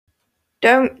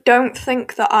Don't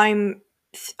think that I'm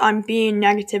being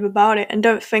negative about it, and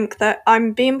don't think that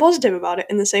I'm being positive about it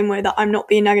in the same way that I'm not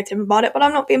being negative about it, but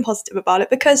I'm not being positive about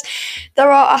it, because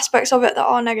there are aspects of it that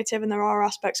are negative and there are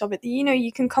aspects of it that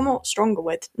you can come out stronger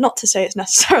with. Not to say it's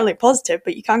necessarily positive,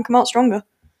 but you can come out stronger.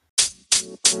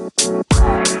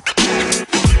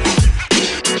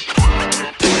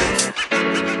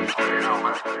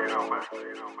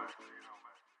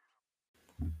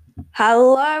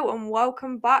 Hello and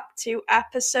welcome back to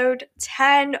episode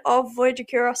 10 of Voyage of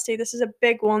Curiosity. This is a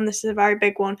big one. This is a very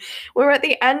big one. We're at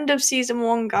the end of season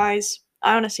 1, guys.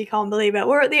 I honestly can't believe it.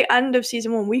 We're at the end of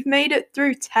season 1. We've made it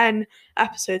through 10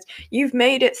 episodes. You've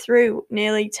made it through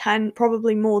nearly 10,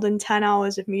 probably more than 10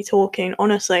 hours of me talking.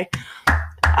 Honestly,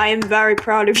 I am very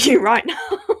proud of you right now.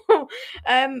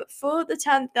 For the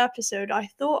 10th episode, I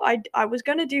thought I was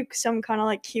going to do some kind of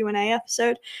like Q&A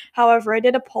episode. However, I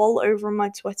did a poll over on my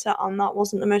Twitter and that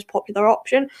wasn't the most popular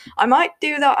option. I might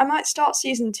do that. I might start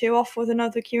season 2 off with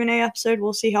another Q&A episode.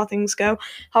 We'll see how things go.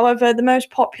 However, the most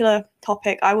popular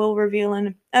topic I will reveal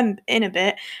in a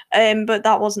bit, but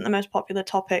that wasn't the most popular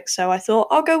topic, so I thought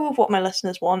I'll go with what my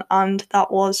listeners want, and that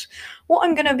was what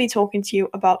I'm going to be talking to you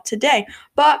about today.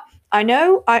 But I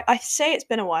know I say it's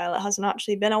been a while. It hasn't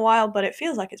actually been a while, but it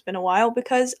feels like it's been a while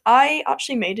because I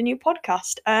actually made a new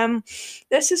podcast.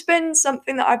 This has been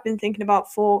something that I've been thinking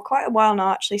about for quite a while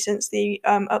now, actually, since the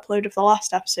upload of the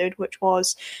last episode, which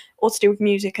was all to do with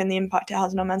music and the impact it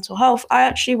has on our mental health. I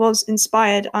actually was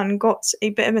inspired and got a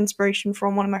bit of inspiration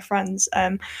from one of my friends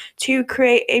to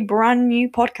create a brand new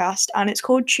podcast, and it's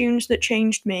called Tunes That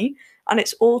Changed Me. And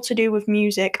it's all to do with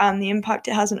music and the impact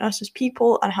it has on us as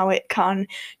people and how it can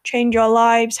change our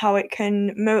lives, how it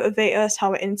can motivate us,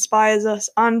 how it inspires us.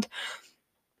 And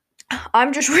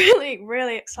I'm just really,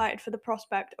 really excited for the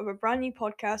prospect of a brand new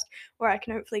podcast where I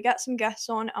can hopefully get some guests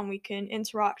on and we can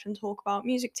interact and talk about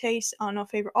music tastes and our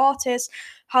favourite artists,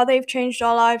 how they've changed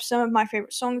our lives, some of my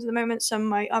favourite songs at the moment, I'm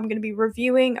going to be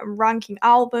reviewing and ranking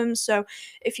albums. So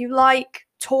if you like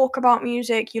talk about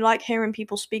music, you like hearing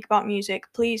people speak about music,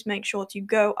 please make sure to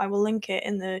go. I will link it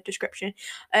in the description.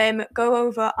 Go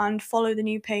over and follow the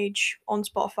new page on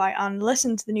Spotify and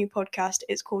listen to the new podcast.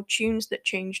 It's called Tunes That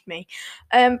Changed Me.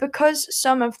 Because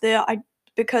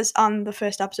on the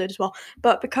first episode as well,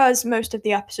 but because most of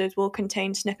the episodes will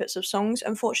contain snippets of songs,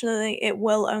 unfortunately, it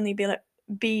will only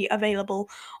be available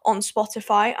on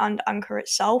Spotify and Anchor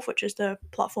itself, which is the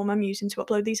platform I'm using to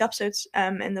upload these episodes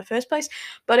in the first place.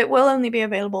 But it will only be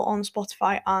available on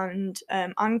Spotify and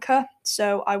Anchor.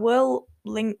 So I will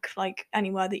link like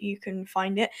anywhere that you can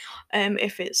find it.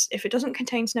 If it doesn't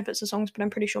contain snippets of songs, but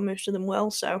I'm pretty sure most of them will.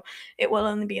 So it will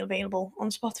only be available on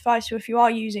Spotify. So if you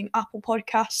are using Apple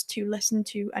Podcasts to listen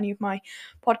to any of my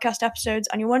podcast episodes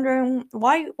and you're wondering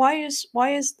why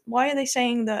are they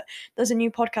saying that there's a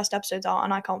new podcast episode out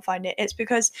and I can't find it, it's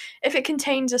because if it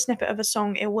contains a snippet of a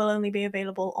song, it will only be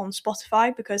available on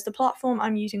Spotify, because the platform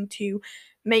I'm using to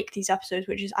make these episodes,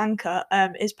 which is Anchor,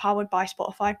 is powered by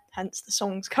Spotify, hence the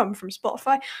songs come from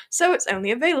Spotify, so it's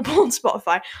only available on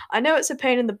Spotify. I know it's a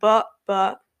pain in the butt,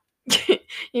 but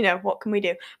what can we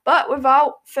do? But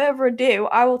without further ado,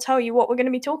 I will tell you what we're going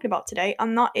to be talking about today,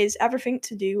 and that is everything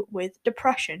to do with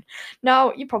depression.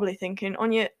 Now, you're probably thinking,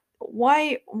 Anya,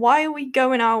 why are we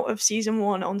going out of season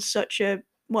 1 on such a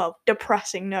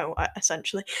depressing note,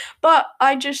 essentially? But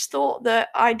I just thought that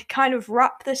I'd kind of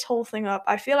wrap this whole thing up.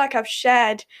 I feel like I've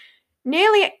shared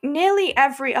nearly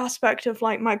every aspect of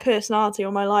like my personality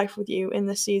or my life with you in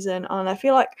this season, and I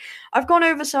feel like I've gone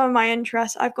over some of my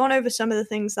interests, I've gone over some of the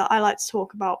things that I like to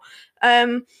talk about.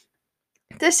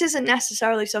 This isn't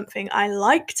necessarily something I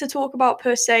like to talk about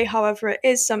per se, however, it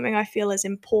is something I feel is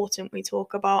important we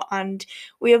talk about, and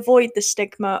we avoid the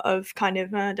stigma of kind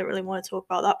of, I don't really want to talk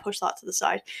about that, push that to the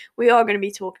side. We are going to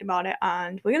be talking about it,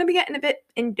 and we're going to be getting a bit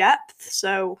in depth,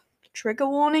 so trigger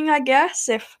warning, I guess,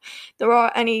 if there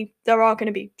are going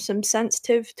to be some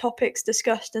sensitive topics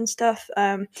discussed and stuff.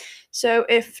 So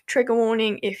if trigger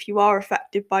warning, if you are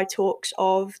affected by talks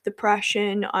of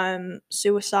depression,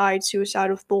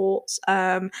 suicidal thoughts,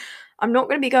 I'm not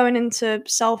going to be going into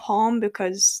self-harm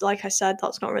because, like I said,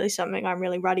 that's not really something I'm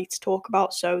really ready to talk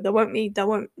about. So there won't need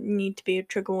to be a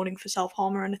trigger warning for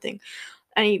self-harm or anything,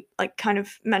 any like kind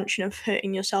of mention of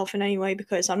hurting yourself in any way,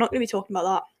 because I'm not going to be talking about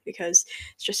that, because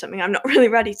it's just something I'm not really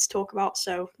ready to talk about,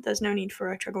 so there's no need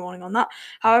for a trigger warning on that.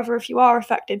 However, if you are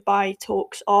affected by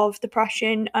talks of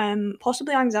depression,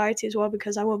 possibly anxiety as well,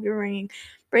 because I will be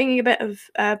bringing a bit of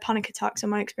panic attacks and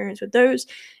my experience with those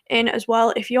in as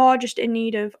well. If you are just in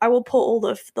need of, I will put all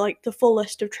the full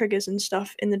list of triggers and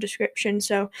stuff in the description.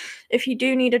 So if you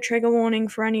do need a trigger warning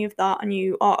for any of that, and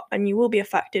you will be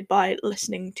affected by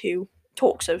listening to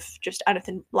talks of just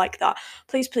anything like that,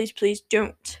 please, please, please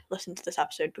don't listen to this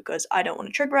episode because I don't want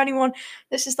to trigger anyone.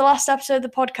 This is the last episode of the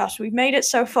podcast. We've made it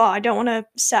so far. I don't want to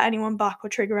set anyone back or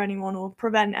trigger anyone or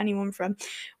prevent anyone from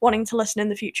wanting to listen in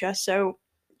the future. So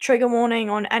trigger warning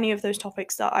on any of those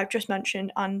topics that I've just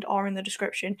mentioned and are in the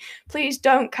description. Please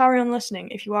don't carry on listening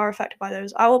if you are affected by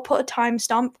those. I will put a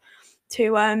timestamp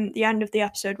to the end of the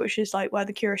episode, which is like where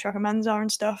the Curious Recommends are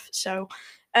and stuff. So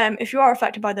if you are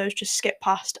affected by those, just skip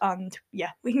past and yeah,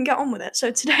 we can get on with it.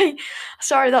 So today,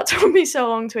 sorry that took me so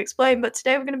long to explain, but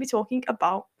today we're going to be talking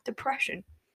about depression.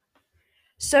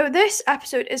 So this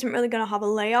episode isn't really going to have a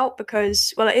layout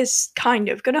because, well, it is kind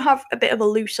of going to have a bit of a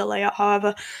looser layout.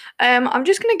 However, I'm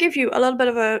just going to give you a little bit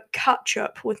of a catch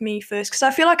up with me first because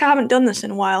I feel like I haven't done this in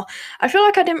a while. I feel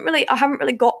like I haven't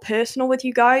really got personal with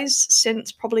you guys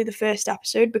since probably the first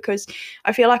episode because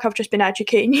I feel like I've just been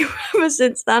educating you ever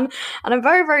since then, and I'm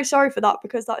very, very sorry for that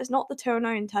because that is not the tone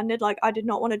I intended. Like, I did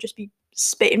not want to just be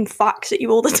spitting facts at you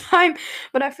all the time,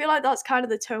 but I feel like that's kind of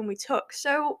the tone we took.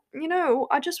 So,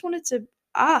 I just wanted to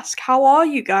ask, how are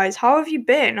you guys? How have you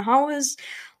been? How has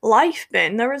life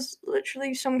been? There is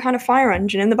literally some kind of fire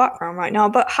engine in the background right now,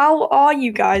 but how are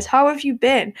you guys? How have you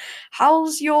been?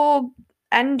 How's your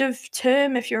end of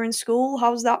term if you're in school?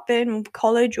 How's that been?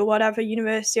 College or whatever,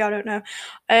 university, I don't know.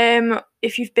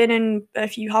 If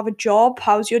you have a job,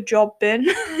 how's your job been?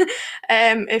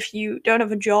 If you don't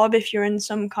have a job, if you're in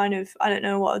some kind of, I don't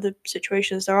know what other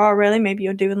situations there are really, maybe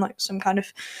you're doing like some kind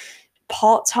of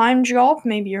part-time job,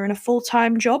 maybe you're in a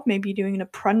full-time job, maybe you're doing an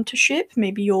apprenticeship,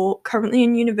 maybe you're currently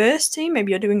in university,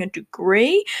 maybe you're doing a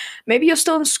degree, maybe you're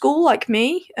still in school like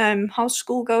me. How's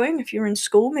school going? If you're in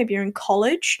school, maybe you're in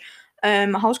college.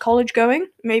 How's college going?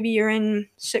 Maybe you're in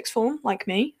sixth form like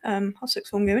me. How's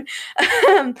sixth form going?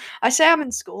 I say I'm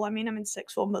in school. I mean, I'm in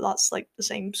sixth form, but that's like the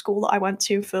same school that I went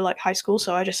to for like high school.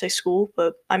 So I just say school,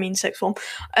 but I mean sixth form.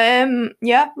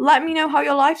 Yeah, let me know how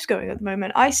your life's going at the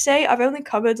moment. I say I've only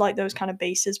covered like those kind of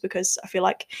bases because I feel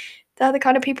like they're the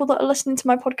kind of people that are listening to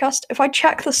my podcast. If I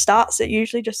check the stats, it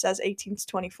usually just says 18 to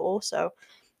 24. So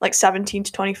like 17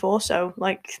 to 24, so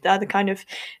like they're the kind of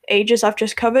ages I've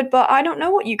just covered. But I don't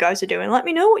know what you guys are doing. Let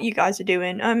me know what you guys are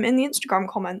doing in the Instagram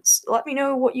comments. Let me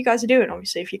know what you guys are doing,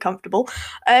 obviously, if you're comfortable.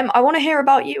 I want to hear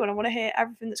about you and I want to hear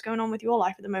everything that's going on with your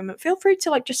life at the moment. Feel free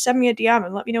to like just send me a DM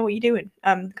and let me know what you're doing,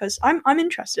 because I'm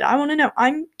interested. I want to know.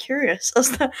 I'm curious, as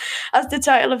the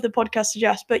title of the podcast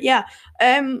suggests. But yeah,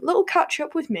 little catch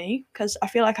up with me because I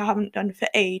feel like I haven't done it for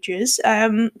ages.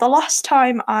 The last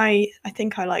time I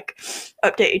think I like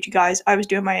updated you guys, I was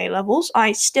doing my A levels.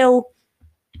 I still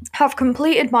have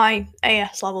completed my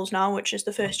AS levels now, which is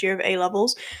the first year of A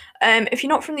levels. If you're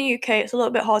not from the UK, it's a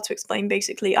little bit hard to explain.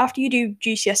 Basically, after you do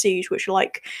GCSEs, which are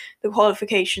like the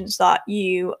qualifications that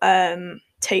you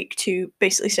take to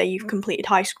basically say you've completed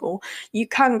high school, you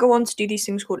can go on to do these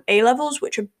things called A levels,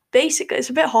 which are basically, it's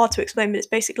a bit hard to explain, but it's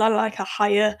basically like a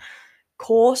higher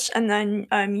course, and then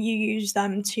you use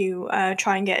them to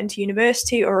try and get into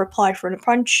university or apply for an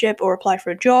apprenticeship or apply for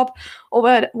a job or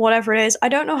whatever it is. I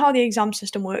don't know how the exam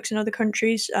system works in other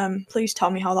countries. Please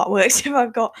tell me how that works. If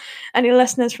I've got any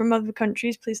listeners from other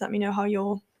countries, please let me know how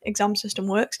your exam system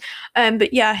works.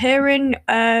 But yeah, here in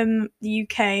the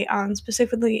UK and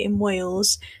specifically in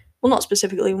Wales, well, not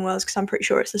specifically in Wales because I'm pretty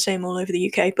sure it's the same all over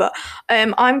the UK, but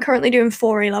I'm currently doing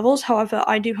 4 A levels. However,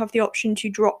 I do have the option to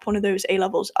drop one of those A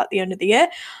levels at the end of the year.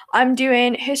 I'm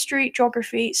doing history,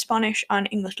 geography, Spanish, and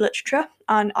English literature,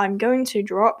 and I'm going to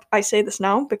drop, I say this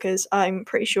now because I'm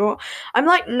pretty sure, I'm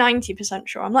like 90%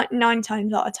 sure, I'm like 9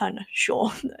 times out of 10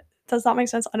 sure. Does that make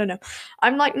sense? I don't know.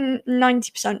 I'm like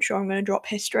 90% sure I'm going to drop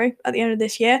history at the end of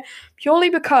this year, purely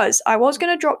because I was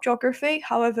going to drop geography.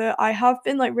 However, I have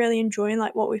been like really enjoying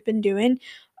like what we've been doing.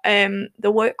 The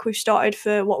work we've started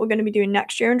for what we're going to be doing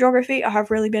next year in geography, I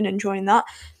have really been enjoying that.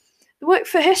 The work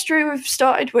for history we've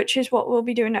started, which is what we'll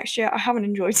be doing next year, I haven't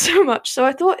enjoyed so much. So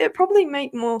I thought it'd probably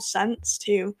make more sense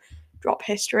to drop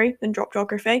history than drop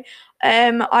geography.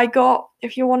 I got,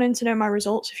 if you're wanting to know my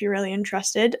results, if you're really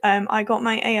interested, I got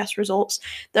my AS results.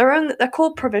 They're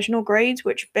called provisional grades,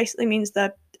 which basically means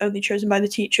they're only chosen by the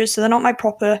teachers, so they're not my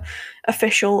proper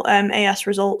official AS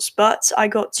results, but I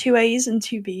got 2 A's and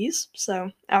 2 B's,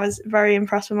 so I was very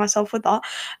impressed with myself with that.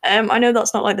 I know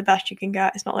that's not like the best you can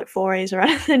get, it's not like 4 A's or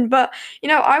anything, but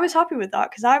I was happy with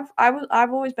that because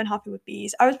I've always been happy with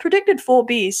B's. I was predicted 4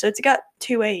 B's, so to get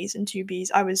 2 A's and 2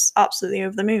 B's, I was absolutely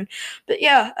over the moon. But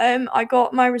yeah, I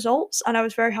got my results and I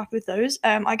was very happy with those.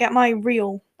 I get my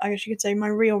real, I guess you could say, my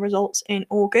real results in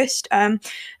August.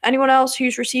 Anyone else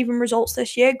who's receiving results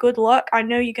this year, good luck. I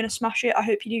know you're going to smash it. I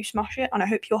hope you do smash it, and I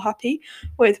hope you're happy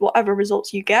with whatever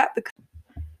results you get.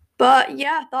 But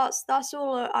yeah, that's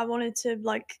all I wanted to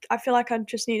like. I feel like I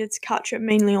just needed to catch up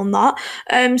mainly on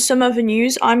that. Some other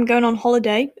news. I'm going on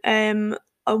holiday.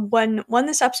 When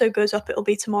this episode goes up, it'll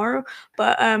be tomorrow.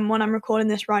 But when I'm recording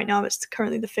this right now, it's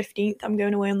currently the 15th. I'm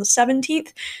going away on the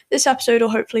 17th. This episode will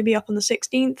hopefully be up on the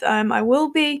 16th. I will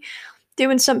be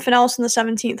doing something else on the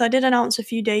 17th. I did announce a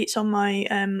few dates on my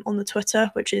on the Twitter,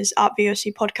 which is at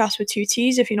VOC Podcast with two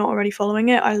T's. If you're not already following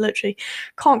it, I literally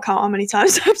can't count how many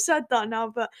times I've said that now.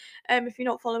 But if you're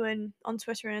not following on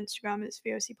Twitter and Instagram, it's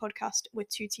VOC Podcast with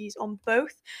two T's on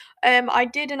both. I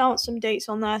did announce some dates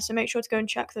on there, so make sure to go and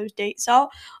check those dates out.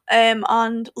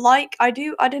 And like I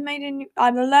did made a new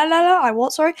I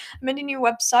made a new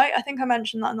website. I think I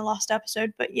mentioned that in the last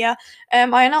episode, but yeah,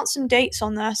 I announced some dates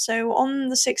on there. So on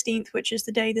the 16th, which is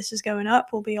the day this is going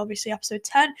up, will be obviously episode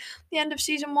 10, the end of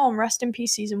season 1. Rest in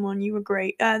peace, season 1. You were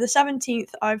great. The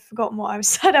 17th, I've forgotten what I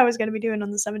said I was going to be doing on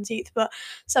the 17th, but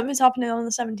something's happening on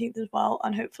the 17th as well,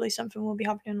 and hopefully something will be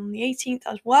happening on the 18th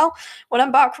as well. When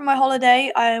I'm back from my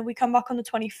holiday, we come back on the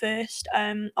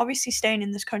 21st. Obviously staying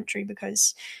in this country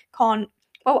because can't.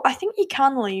 Well, I think you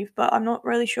can leave, but I'm not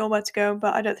really sure where to go.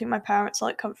 But I don't think my parents are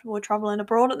like comfortable with traveling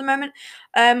abroad at the moment.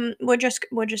 We're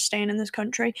just staying in this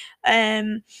country.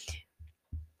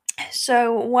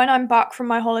 So when I'm back from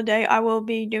my holiday, I will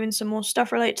be doing some more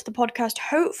stuff related to the podcast.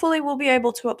 Hopefully, we'll be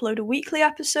able to upload a weekly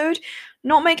episode.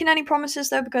 Not making any promises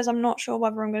though, because I'm not sure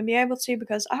whether I'm going to be able to.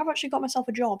 Because I have actually got myself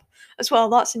a job as well.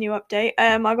 That's a new update.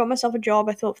 I got myself a job.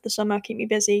 I thought for the summer, keep me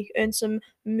busy, earn some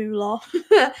moolah.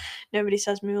 Nobody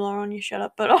says moolah on you. Shut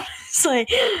up. But honestly,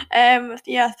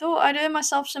 yeah, I thought I'd earn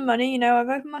myself some money. You know, I've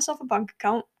opened myself a bank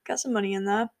account, get some money in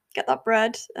there. Get that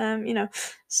bread. You know,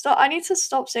 stop. I need to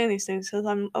stop saying these things because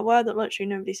I'm aware that literally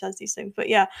nobody says these things. But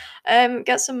yeah,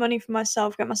 get some money for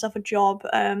myself, get myself a job.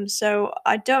 So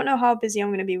I don't know how busy I'm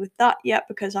going to be with that yet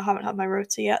because I haven't had my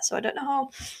rota yet. So I don't know how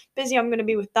busy I'm going to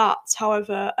be with that.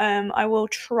 However, I will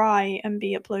try and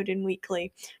be uploading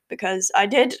weekly because I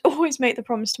did always make the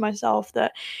promise to myself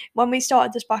that when we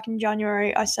started this back in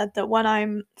January, I said that when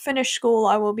I'm finished school,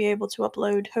 I will be able to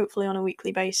upload hopefully on a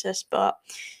weekly basis. But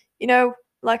you know,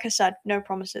 like I said, no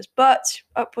promises, but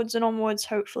upwards and onwards,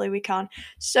 hopefully we can.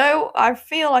 So I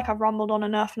feel like I've rambled on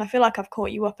enough and I feel like I've caught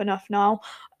you up enough now.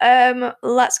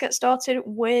 Let's get started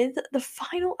with the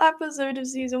final episode of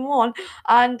season 1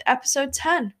 and episode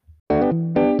 10.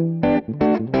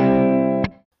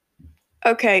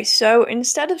 Okay, so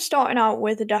instead of starting out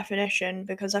with a definition,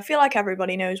 because I feel like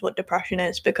everybody knows what depression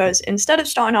is, because instead of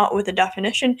starting out with a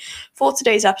definition for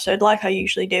today's episode, like I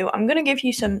usually do, I'm going to give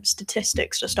you some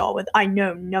statistics to start with. I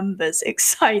know, numbers,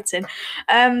 exciting.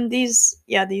 These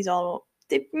are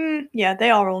they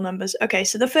are all numbers. Okay,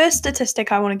 so the first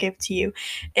statistic I want to give to you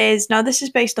is, now this is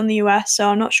based on the US, so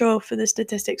I'm not sure for the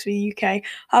statistics for the UK.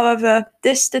 However,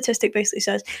 this statistic basically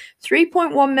says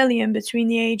 3.1 million between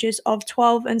the ages of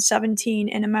 12 and 17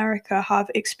 in America have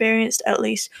experienced at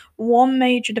least one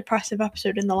major depressive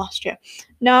episode in the last year.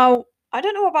 Now, I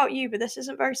don't know about you, but this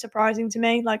isn't very surprising to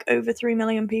me. Like, over 3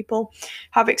 million people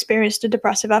have experienced a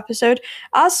depressive episode.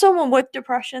 As someone with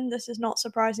depression, this is not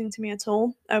surprising to me at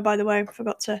all. Oh, by the way, I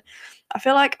forgot to. I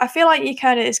feel like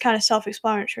it's kind of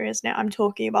self-explanatory, isn't it? I'm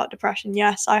talking about depression.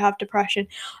 Yes, I have depression.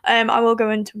 I will go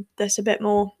into this a bit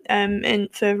more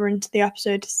further into the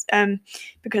episode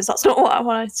because that's not what I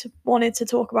wanted to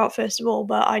talk about first of all.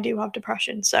 But I do have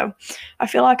depression, so I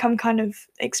feel like I'm kind of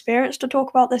experienced to talk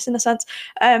about this in a sense.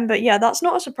 But yeah, that's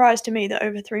not a surprise to me that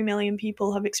over 3 million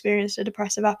people have experienced a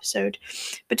depressive episode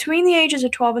between the ages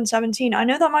of 12 and 17. I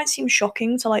know that might seem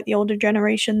shocking to like the older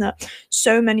generation that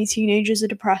so many teenagers are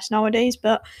depressed nowadays,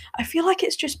 but I feel like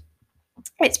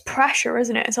it's pressure,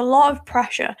 isn't it? It's a lot of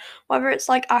pressure, whether it's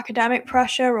like academic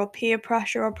pressure or peer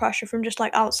pressure or pressure from just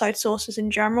like outside sources in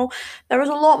general. There is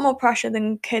a lot more pressure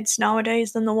than kids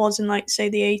nowadays than there was in like say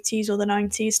the 80s or the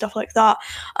 90s, stuff like that.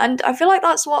 And I feel like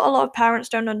that's what a lot of parents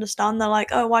don't understand. They're like,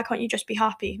 oh, why can't you just be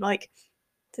happy? Like,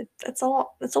 it's a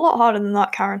lot harder than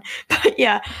that, Karen. But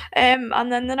yeah, and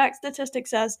then the next statistic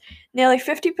says nearly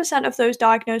 50% of those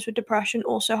diagnosed with depression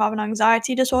also have an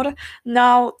anxiety disorder.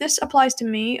 Now, this applies to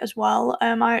me as well.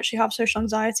 I actually have social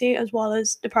anxiety as well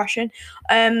as depression.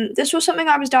 This was something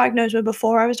I was diagnosed with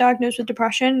before I was diagnosed with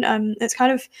depression. It's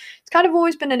kind of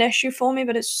always been an issue for me,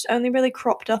 but it's only really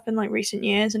cropped up in like recent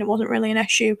years, and it wasn't really an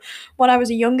issue when I was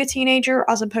a younger teenager,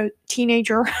 as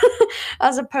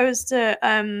opposed to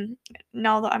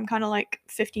now that I'm kind of like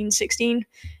 15, 16.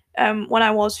 when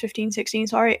I was 15, 16,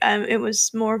 sorry, it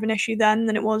was more of an issue then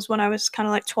than it was when I was kind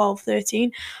of like 12,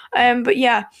 13. But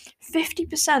yeah,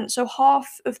 50%, so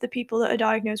half of the people that are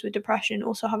diagnosed with depression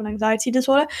also have an anxiety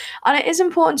disorder. And it is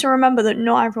important to remember that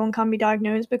not everyone can be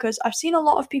diagnosed, because I've seen a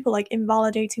lot of people like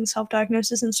invalidating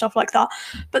self-diagnosis and stuff like that.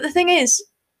 But the thing is,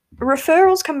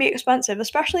 referrals can be expensive,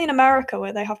 especially in America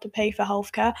where they have to pay for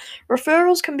healthcare.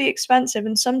 Referrals can be expensive,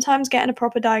 and sometimes getting a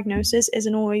proper diagnosis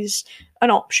isn't always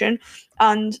an option,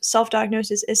 and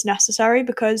self-diagnosis is necessary,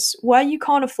 because where you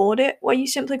can't afford it, where you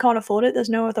simply can't afford it, there's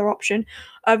no other option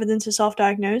other than to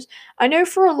self-diagnose. I know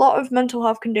for a lot of mental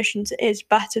health conditions it is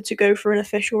better to go through an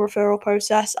official referral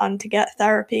process and to get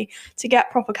therapy, to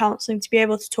get proper counselling, to be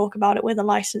able to talk about it with a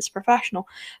licensed professional.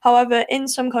 However, in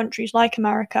some countries like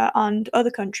America and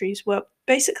other countries, where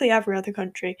basically every other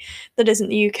country that isn't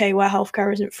the UK where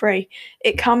healthcare isn't free,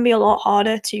 it can be a lot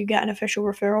harder to get an official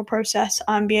referral process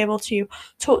and be able to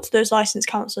talk to those licensed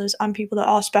counsellors and people that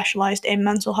are specialised in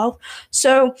mental health.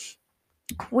 So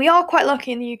we are quite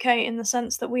lucky in the UK in the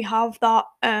sense that we have that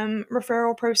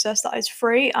referral process that is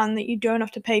free and that you don't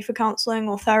have to pay for counselling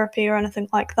or therapy or anything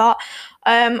like that.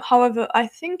 However, I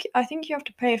think you have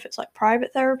to pay if it's like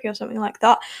private therapy or something like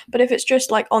that. But if it's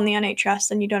just like on the NHS,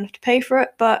 then you don't have to pay for it.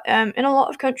 But in a lot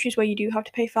of countries where you do have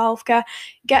to pay for healthcare,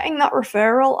 getting that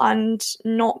referral and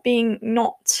not being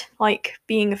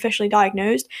officially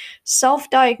diagnosed,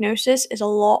 self-diagnosis is a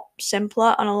lot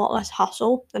simpler and a lot less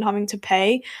hassle than having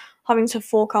to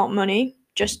fork out money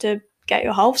just to get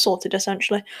your health sorted,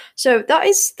 essentially. So that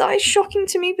is shocking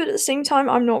to me, but at the same time,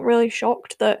 I'm not really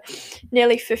shocked that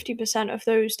nearly 50% of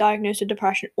those diagnosed with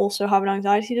depression also have an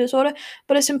anxiety disorder.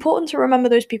 But it's important to remember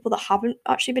those people that haven't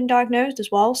actually been diagnosed as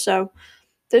well. So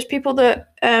those people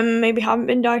that maybe haven't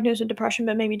been diagnosed with depression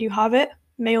but maybe do have it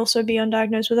may also be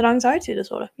undiagnosed with an anxiety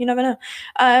disorder. You never know.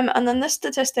 And then this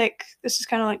statistic, this is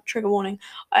kind of like trigger warning.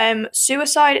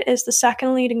 Suicide is the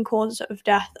second leading cause of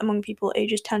death among people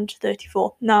ages 10 to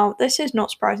 34. Now, this is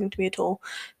not surprising to me at all,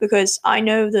 because I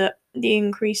know that the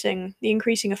increasing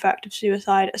effect of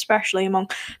suicide, especially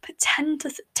among 10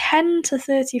 to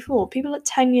 34 people at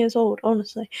 10 years old,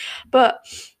 honestly. But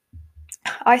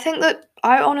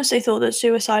I honestly thought that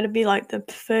suicide would be like the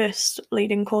first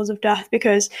leading cause of death,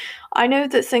 because I know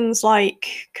that things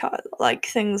like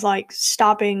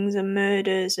stabbings and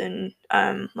murders and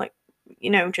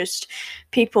just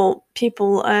people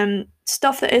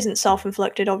stuff that isn't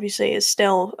self-inflicted obviously is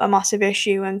still a massive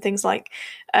issue, and things like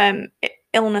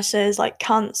illnesses like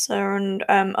cancer and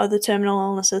other terminal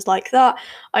illnesses like that.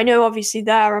 I know obviously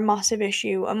they're a massive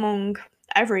issue among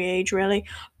every age really,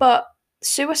 but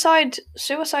suicide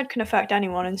can affect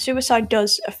anyone, and suicide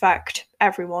does affect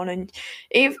everyone. And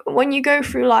if when you go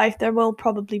through life, there will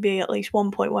probably be at least one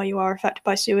point where you are affected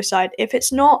by suicide. If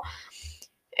it's not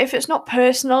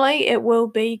personally, it will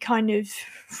be kind of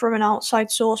from an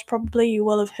outside source. Probably you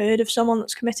will have heard of someone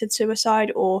that's committed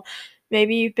suicide, or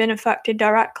maybe you've been affected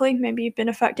directly, maybe you've been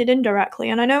affected indirectly.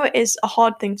 And I know it is a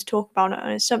hard thing to talk about,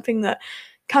 and it's something that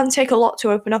can take a lot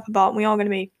to open up about, and we are going to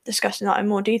be discussing that in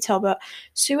more detail. But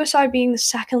suicide being the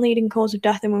second leading cause of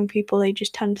death among people ages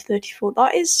 10 to 34,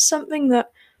 that is something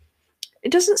that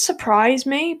it doesn't surprise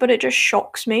me, but it just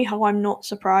shocks me how I'm not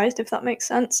surprised, if that makes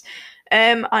sense.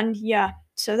 And yeah,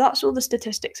 so that's all the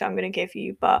statistics I'm going to give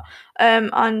you. But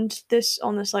and this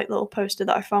on this like little poster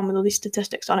that I found with all these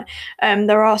statistics on it,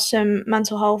 there are some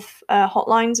mental health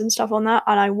hotlines and stuff on that,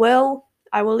 and I will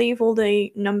leave all the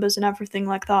numbers and everything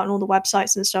like that and all the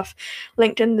websites and stuff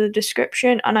linked in the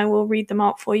description, and I will read them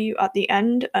out for you at the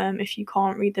end. If you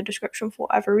can't read the description for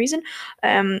whatever reason,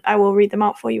 I will read them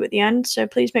out for you at the end. So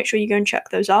please make sure you go and check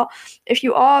those out. If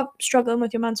you are struggling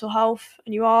with your mental health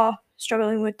and you are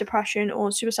struggling with depression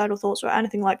or suicidal thoughts or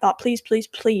anything like that, please, please,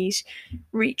 please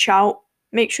reach out.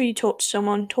 Make sure you talk to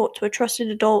someone, talk to a trusted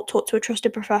adult, talk to a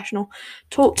trusted professional,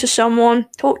 talk to someone,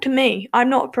 talk to me. I'm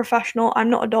not a professional, I'm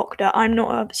not a doctor, I'm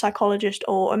not a psychologist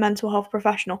or a mental health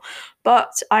professional,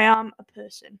 but I am a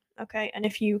person, okay? And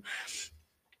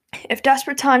if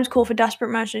desperate times call for desperate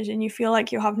measures and you feel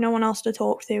like you have no one else to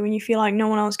talk to and you feel like no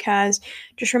one else cares,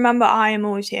 just remember I am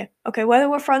always here. Okay, whether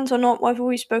we're friends or not, whether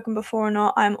we've spoken before or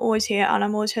not, I'm always here, and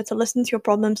I'm always here to listen to your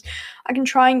problems. I can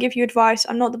try and give you advice.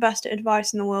 I'm not the best at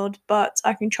advice in the world, but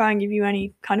I can try and give you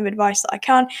any kind of advice that I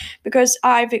can, because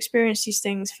I've experienced these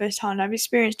things firsthand. I've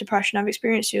experienced depression, I've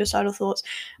experienced suicidal thoughts,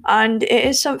 and it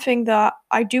is something that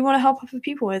I do want to help other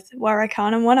people with where I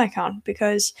can and when I can,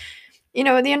 because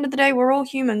at the end of the day, we're all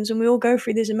humans and we all go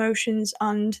through these emotions,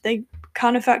 and they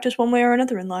can affect us one way or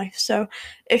another in life. So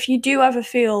if you do ever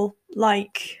feel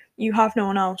like you have no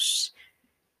one else,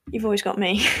 you've always got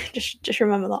me. just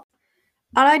remember that.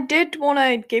 And I did want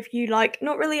to give you like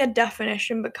not really a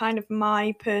definition, but kind of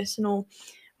my personal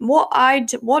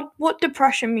what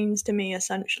depression means to me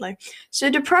essentially. So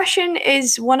depression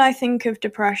is when I think of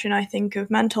depression, I think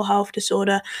of mental health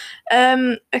disorder.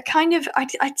 A kind of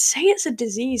I'd say it's a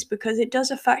disease because it does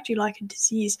affect you like a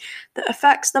disease that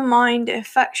affects the mind, it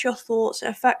affects your thoughts, it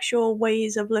affects your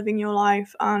ways of living your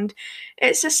life, and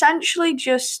it's essentially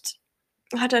just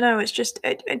I don't know,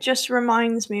 it just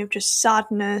reminds me of just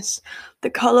sadness, the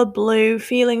color blue,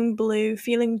 feeling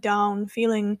down,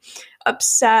 feeling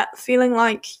upset, feeling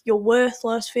like you're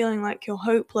worthless, feeling like you're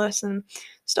hopeless and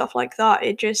stuff like that.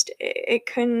 It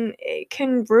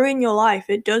can ruin your life.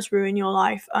 It does ruin your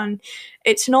life, and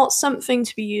it's not something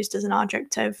to be used as an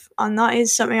adjective, and that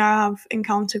is something I have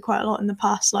encountered quite a lot in the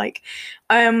past. Like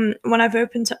when I've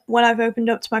opened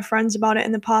up to my friends about it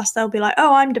in the past, they'll be like,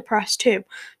 "Oh, I'm depressed too."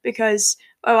 Because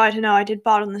oh, I don't know, I did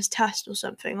bad on this test or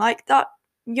something like that.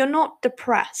 You're not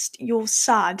depressed, you're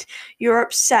sad, you're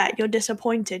upset, you're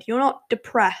disappointed, you're not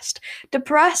depressed.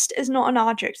 Depressed is not an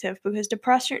adjective because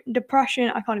depression,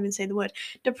 I can't even say the word.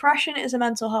 Depression is a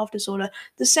mental health disorder.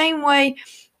 The same way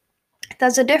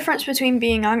there's a difference between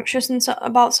being anxious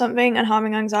about something and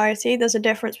having anxiety. There's a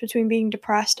difference between being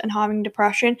depressed and having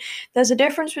depression. There's a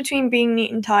difference between being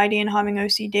neat and tidy and having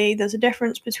OCD. There's a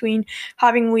difference between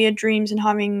having weird dreams and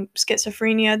having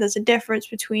schizophrenia. There's a difference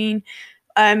between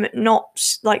not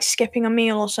like skipping a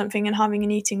meal or something and having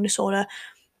an eating disorder.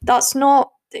 That's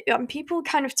not people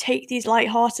kind of take these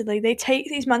lightheartedly. They take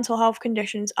these mental health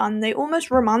conditions and they almost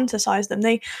romanticize them.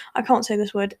 I can't say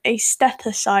this word,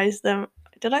 aestheticize them.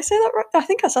 Did I say that right? I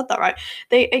think I said that right.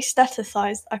 They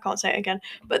aestheticize, I can't say it again,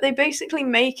 but they basically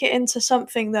make it into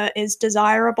something that is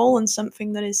desirable and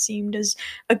something that is seemed as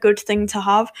a good thing to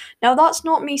have. Now, that's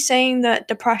not me saying that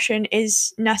depression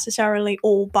is necessarily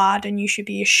all bad and you should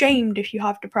be ashamed if you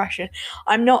have depression.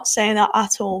 I'm not saying that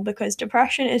at all because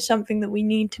depression is something that we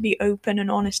need to be open and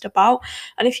honest about.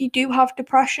 And if you do have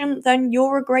depression, then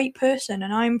you're a great person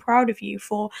and I'm proud of you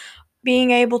for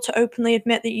being able to openly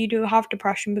admit that you do have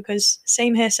depression because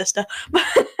same here, sister.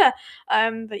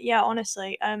 But yeah,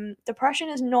 honestly, depression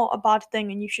is not a bad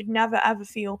thing, and you should never ever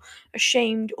feel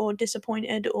ashamed or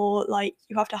disappointed or like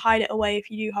you have to hide it away if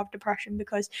you do have depression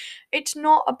because it's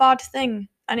not a bad thing,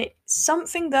 and it's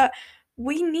something that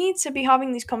we need to be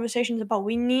having these conversations about.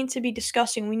 We need to be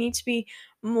discussing. We need to be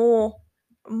more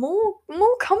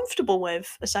more comfortable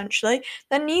with essentially.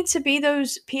 There need to be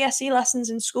those PSE lessons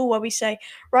in school where we say,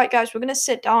 right, guys, we're going to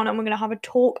sit down and we're going to have a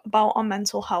talk about our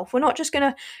mental health. We're not just going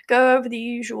to go over the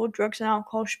usual drugs and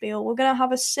alcohol spiel. We're going to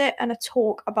have a sit and a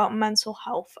talk about mental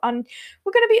health. And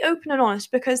we're going to be open and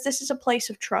honest because this is a place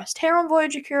of trust. Here on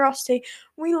Voyager Curiosity,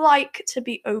 we like to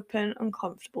be open and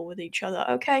comfortable with each other,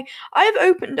 okay? I have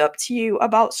opened up to you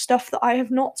about stuff that I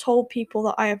have not told people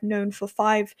that I have known for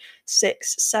 5,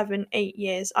 6, 7, 8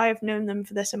 years. I have known them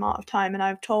for this amount of time, and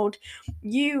I've told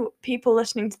you, people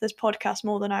listening to this podcast,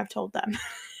 more than I've told them.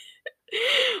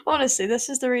 Honestly, this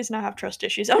is the reason I have trust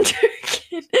issues. I'm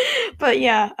joking. But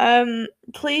yeah,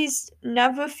 please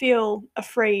never feel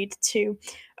afraid to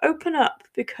open up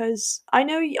because I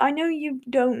know you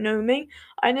don't know me.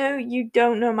 I know you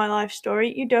don't know my life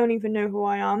story. You don't even know who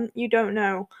I am. You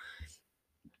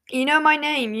know my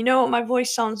name, you know what my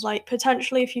voice sounds like.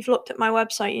 Potentially, if you've looked at my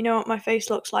website, you know what my face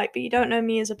looks like, but you don't know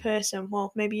me as a person.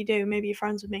 Well, maybe you do. Maybe you're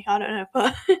friends with me. I don't know.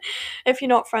 But if you're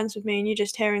not friends with me and you're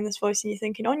just hearing this voice and you're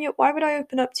thinking, Anya, why would I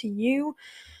open up to you?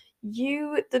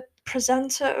 You, the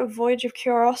presenter of Voyage of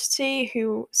Curiosity,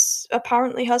 who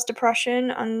apparently has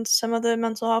depression and some other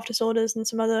mental health disorders and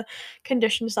some other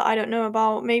conditions that I don't know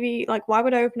about. Maybe, like, why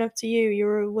would I open up to you?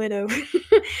 You're a widow.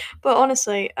 But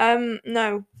honestly,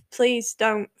 no, please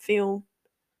don't feel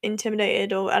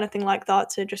intimidated or anything like that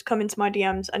to just come into my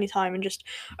DMs anytime and just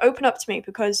open up to me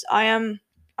because I am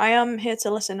here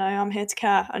to listen. I am here to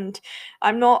care, and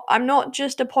I'm not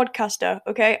just a podcaster.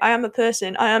 Okay, I am a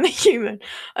person. I am a human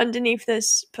underneath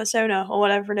this persona or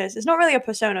whatever it is. It's not really a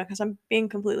persona because I'm being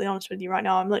completely honest with you right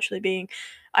now.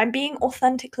 I'm being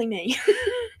authentically me.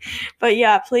 But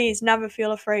yeah, please never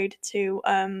feel afraid to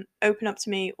open up to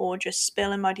me or just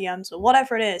spill in my DMs or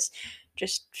whatever it is.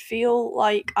 Just feel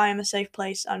like I am a safe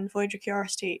place and Voyager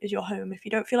Curiosity is your home. If you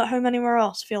don't feel at home anywhere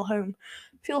else, feel home.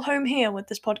 Feel home here with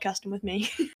this podcast and with me.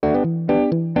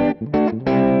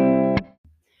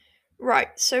 Right,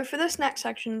 so for this next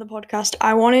section of the podcast,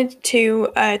 I wanted to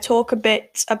talk a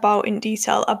bit about in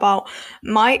detail about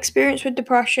my experience with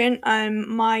depression,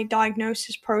 my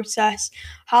diagnosis process,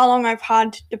 how long I've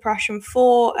had depression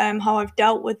for, how I've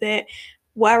dealt with it,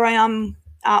 where I am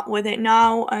at with it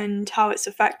now, and how it's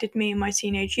affected me in my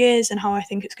teenage years, and how I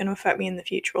think it's going to affect me in the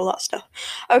future, all that stuff.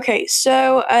 Okay,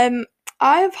 so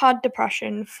I have had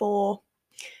depression for.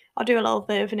 I'll do a little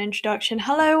bit of an introduction.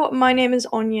 Hello, my name is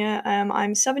Anya.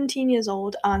 I'm 17 years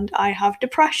old and I have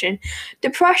depression.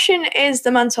 Depression is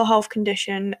the mental health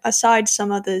condition, aside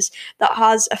some others, that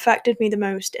has affected me the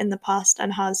most in the past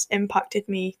and has impacted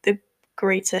me the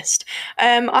greatest.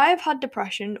 I have had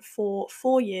depression for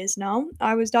 4 years now.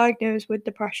 I was diagnosed with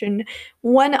depression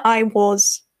when I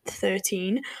was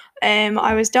 13.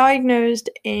 I was diagnosed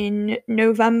in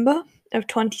November of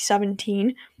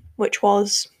 2017, which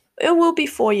was it will be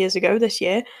 4 years ago this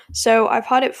year. So I've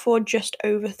had it for just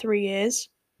over 3 years.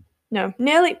 No,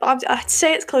 nearly. I'd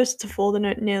say it's closer to four than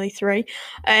nearly three.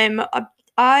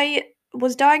 I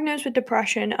was diagnosed with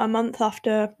depression a month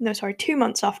after. No, sorry, 2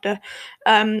 months after.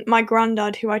 My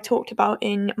granddad, who I talked about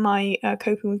in my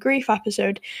coping with grief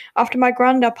episode, after my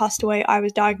granddad passed away, I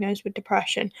was diagnosed with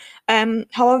depression.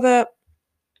 However,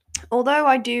 although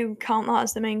I do count that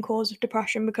as the main cause of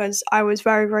depression because I was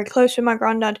very, very close with my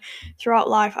granddad throughout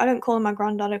life. I don't call him my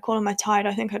granddad, I call him my tide.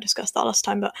 I think I discussed that last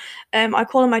time, but I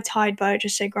call him my tide, but I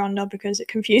just say granddad because it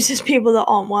confuses people that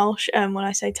aren't Welsh when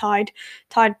I say tide.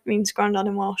 Tide means granddad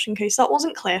in Welsh, in case that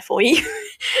wasn't clear for you.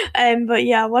 But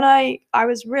yeah, when I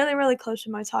was really, really close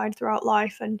with my tide throughout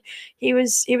life, and he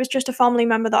was just a family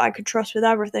member that I could trust with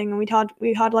everything, and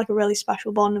we had like a really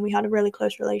special bond, and we had a really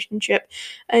close relationship,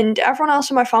 and everyone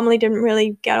else in my family didn't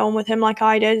really get on with him like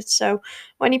I did. So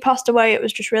when he passed away, it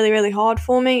was just really, really hard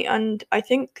for me. And I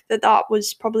think that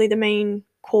was probably the main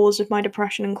cause of my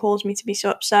depression and caused me to be so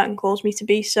upset and caused me to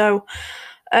be so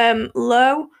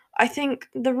low. I think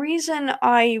the reason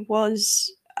I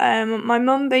was. My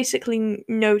mum basically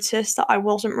noticed that I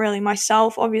wasn't really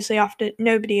myself. Obviously, after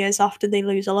nobody is after they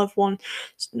lose a loved one,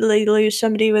 they lose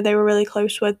somebody who they were really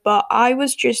close with. But I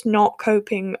was just not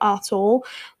coping at all.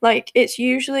 Like it's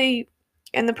usually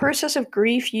in the process of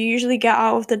grief, you usually get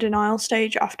out of the denial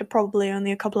stage after probably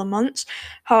only a couple of months.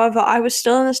 However, I was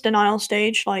still in this denial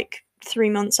stage like 3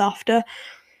 months after.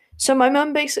 So my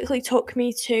mum basically took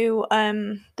me to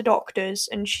the doctors,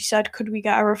 and she said, "Could we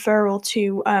get a referral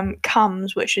to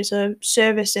CAMS, which is a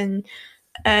service in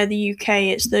the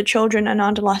UK. It's the Children and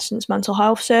Adolescents Mental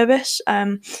Health Service.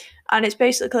 And it's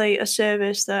basically a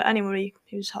service that anybody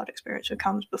who's had experience with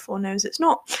CAMS before knows it's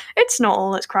not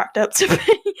all it's cracked up to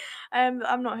be.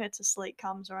 I'm not here to slate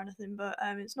CAMS or anything, but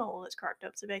it's not all it's cracked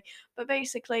up to be. But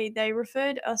basically, they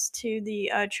referred us to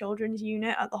the children's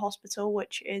unit at the hospital,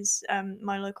 which is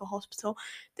my local hospital.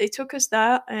 They took us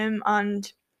there, and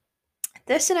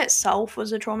this in itself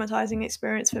was a traumatizing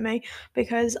experience for me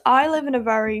because I live in a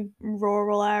very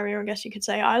rural area, I guess you could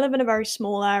say. I live in a very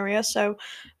small area, so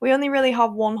we only really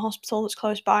have one hospital that's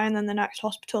close by, and then the next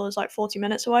hospital is like 40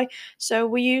 minutes away. So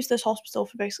we use this hospital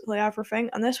for basically everything,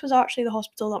 and this was actually the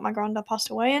hospital that my granddad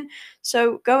passed away in.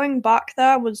 So going back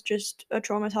there was just a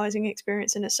traumatizing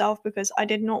experience in itself because I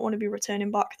did not want to be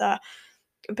returning back there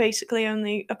basically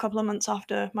only a couple of months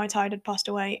after my tide had passed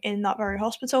away in that very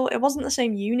hospital. It wasn't the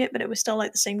same unit, but it was still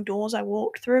like the same doors I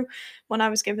walked through when I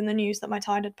was given the news that my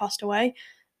tide had passed away.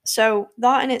 So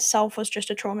that in itself was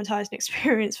just a traumatizing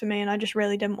experience for me, and I just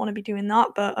really didn't want to be doing that,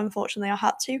 but unfortunately I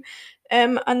had to.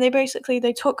 And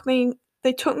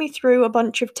they took me through a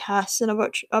bunch of tests and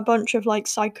a bunch of like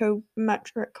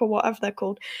psychometric or whatever they're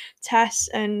called tests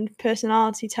and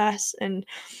personality tests, and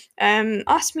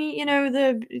asked me,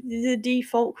 the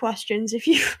default questions. If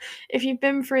you've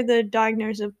been through the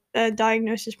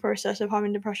diagnosis process of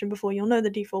having depression before, you'll know the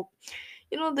default.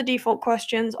 You know the default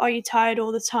questions. Are you tired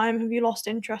all the time? Have you lost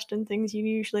interest in things you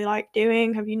usually like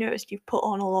doing? Have you noticed you've put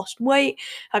on or lost weight?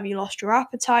 Have you lost your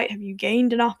appetite? Have you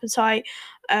gained an appetite?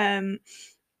 Um,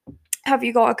 have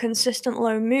you got a consistent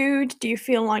low mood? Do you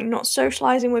feel like not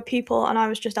socializing with people? And I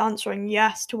was just answering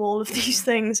yes to all of these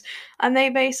things. And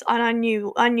I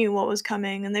knew what was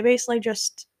coming, and they basically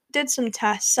just did some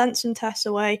tests, sent some tests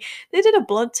away. They did a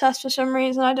blood test for some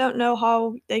reason. I don't know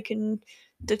how they can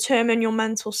determine your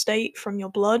mental state from your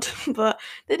blood, but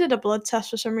they did a blood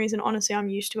test for some reason. Honestly, I'm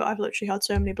used to it. I've literally had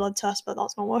so many blood tests, but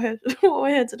that's not what we're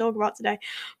here to talk about today.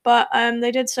 But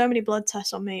they did so many blood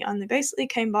tests on me, and they basically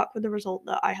came back with the result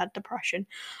that I had depression.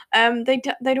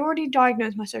 They'd already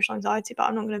diagnosed my social anxiety, but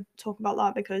I'm not going to talk about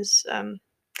that because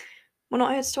we're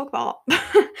not here to talk about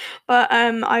that. But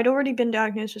I'd already been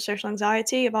diagnosed with social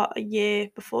anxiety about a year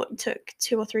before. It took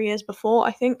 2 or 3 years before,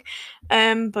 I think.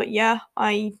 But yeah,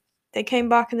 they came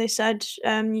back and they said,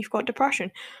 you've got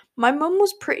depression. My mum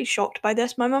was pretty shocked by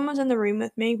this. My mum was in the room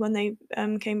with me when they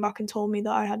came back and told me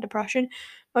that I had depression.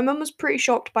 My mum was pretty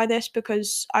shocked by this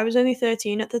because I was only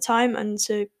 13 at the time, and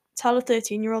to tell a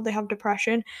 13-year-old they have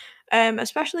depression,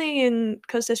 especially in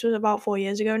because this was about 4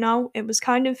 years ago now, it was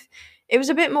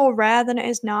a bit more rare than it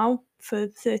is now for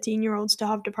 13-year-olds to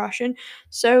have depression.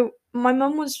 So my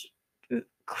mum was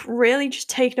really just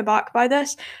taken aback by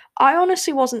this. I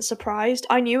honestly wasn't surprised.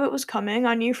 I knew it was coming.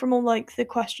 I knew from all like the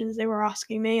questions they were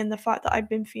asking me and the fact that I'd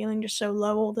been feeling just so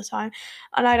low all the time,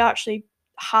 and I'd actually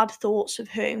had thoughts of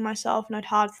hurting myself, and I'd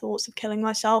had thoughts of killing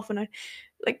myself, and I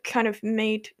like kind of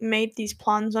made these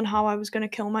plans on how I was going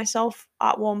to kill myself.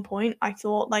 At one point I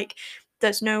thought like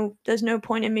there's no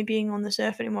point in me being on this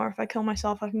earth anymore. If I kill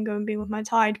myself I can go and be with my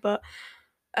tide. But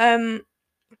um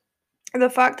the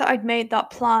fact that I'd made that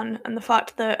plan and the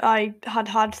fact that I had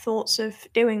had thoughts of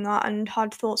doing that and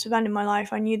had thoughts of ending my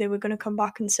life, I knew they were going to come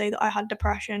back and say that I had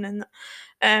depression, and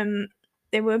um,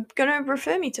 they were going to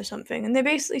refer me to something. And they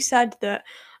basically said that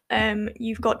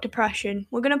you've got depression.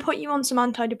 We're going to put you on some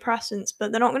antidepressants,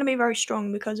 but they're not going to be very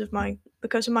strong because of my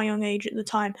young age at the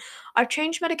time. I've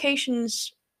changed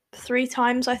medications 3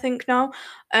 times, I think now.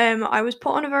 I was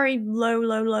put on a very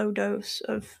low dose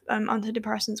of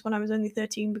antidepressants when I was only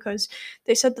 13 because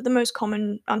they said that the most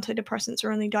common antidepressants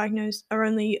are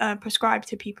only prescribed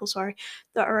to people, sorry,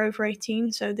 that are over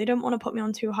 18. So they didn't want to put me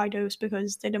on too high dose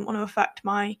because they didn't want to affect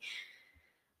my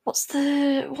what's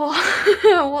the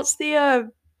what what's the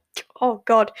oh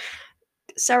god,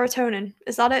 serotonin.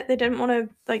 Is that it? They didn't want to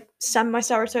like send my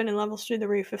serotonin levels through the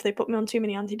roof. If they put me on too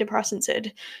many antidepressants,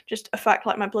 it'd just affect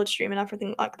like my bloodstream and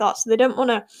everything like that. So they didn't want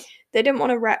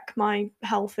to wreck my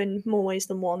health in more ways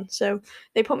than one. So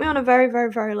they put me on a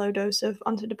very low dose of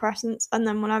antidepressants. And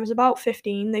then when I was about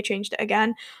 15, they changed it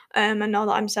again. And now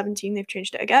that I'm 17, they've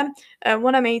changed it again.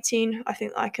 When I'm 18, I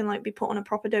think that I can like be put on a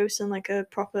proper dose and like a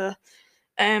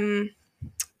um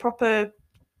proper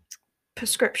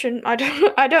prescription. I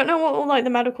don't know what all like the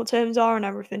medical terms are and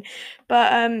everything.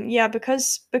 But yeah,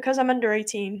 because I'm under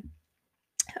 18,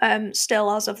 still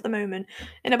as of the moment.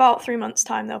 In about 3 months'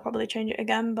 time, they'll probably change it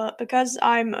again. But because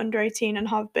I'm under 18 and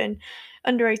have been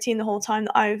under 18 the whole time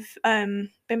that I've been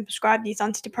prescribed these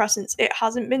antidepressants, it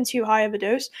hasn't been too high of a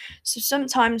dose. So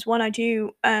sometimes when I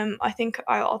do, I think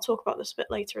I'll talk about this a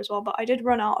bit later as well. But I did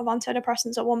run out of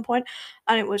antidepressants at one point,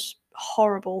 and it was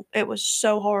horrible. It was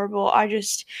so horrible.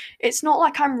 It's not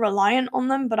like I'm reliant on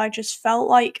them, but I just felt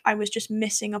like I was just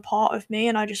missing a part of me,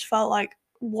 and I just felt like,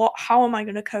 how am I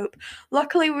going to cope?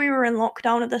 Luckily, we were in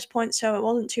lockdown at this point, so it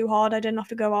wasn't too hard. I didn't have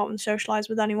to go out and socialize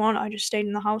with anyone. I just stayed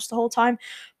in the house the whole time.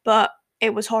 But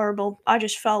it was horrible. I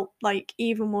just felt like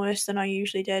even worse than I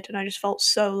usually did, and I just felt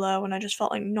so low, and I just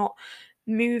felt like not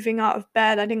moving out of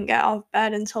bed. I didn't get out of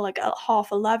bed until like at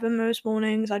 11:30 most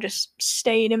mornings. I just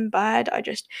stayed in bed. I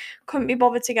just couldn't be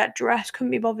bothered to get dressed, couldn't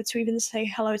be bothered to even say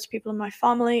hello to people in my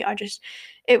family.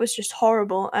 It was just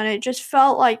horrible, and it just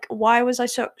felt like, why was I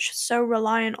so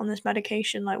reliant on this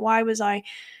medication? Like, why was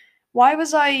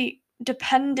I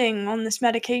depending on this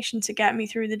medication to get me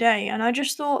through the day? And I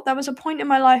just thought there was a point in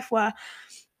my life where,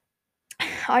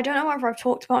 I don't know whether I've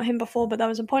talked about him before, but there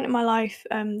was a point in my life,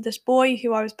 this boy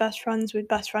who I was best friends with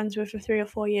for 3 or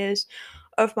 4 years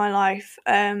of my life.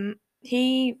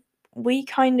 He We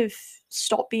kind of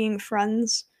stopped being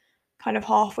friends, kind of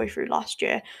halfway through last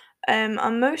year. And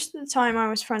most of the time I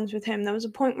was friends with him, there was a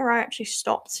point where I actually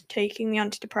stopped taking the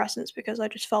antidepressants because I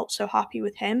just felt so happy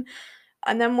with him.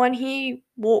 And then when he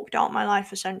walked out my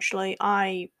life, essentially,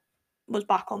 I was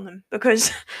back on them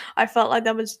because I felt like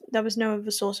there was no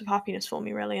other source of happiness for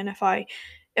me really. And if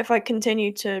I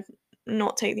continued to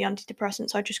not take the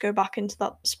antidepressants, I just go back into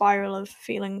that spiral of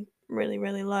feeling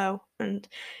really low. And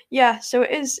yeah, so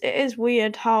it is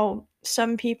weird how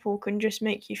some people can just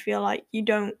make you feel like you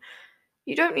don't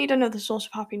need another source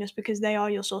of happiness because they are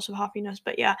your source of happiness.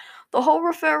 But yeah, the whole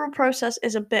referral process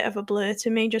is a bit of a blur to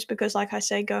me just because, like I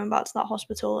say, going back to that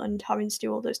hospital and having to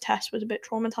do all those tests was a bit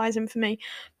traumatizing for me.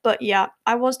 But yeah,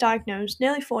 I was diagnosed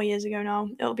nearly 4 years ago now.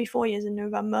 It'll be 4 years in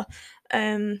November.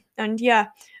 And yeah,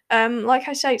 like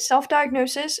I say, self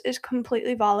diagnosis is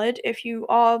completely valid if you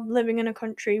are living in a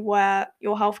country where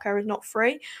your healthcare is not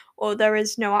free, or there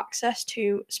is no access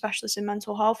to specialists in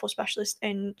mental health or specialists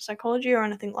in psychology or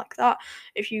anything like that.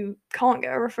 If you can't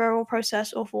get a referral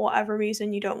process, or for whatever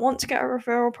reason you don't want to get a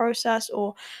referral process,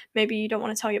 or maybe you don't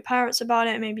want to tell your parents about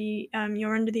it, maybe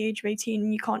you're under the age of 18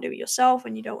 and you can't do it yourself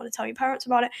and you don't want to tell your parents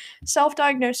about it,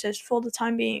 self-diagnosis for the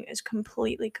time being is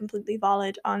completely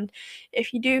valid. And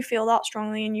if you do feel that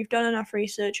strongly and you've done enough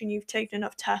research and you've taken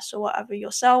enough tests or whatever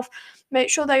yourself, make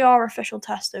sure they are official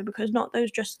tests though, because not those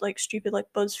just like stupid like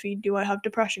BuzzFeed "do I have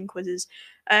depression" quizzes.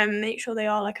 Make sure they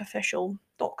are like official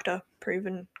doctor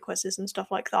proven quizzes and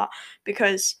stuff like that,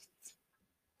 because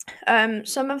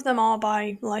some of them are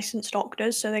by licensed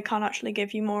doctors, so they can actually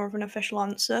give you more of an official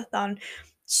answer than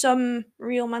some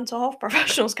real mental health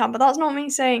professionals can. But that's not me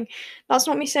saying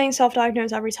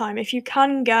self-diagnose every time. If you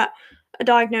can get a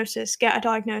diagnosis, get a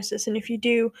diagnosis. And if you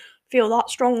do feel that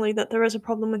strongly that there is a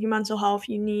problem with your mental health,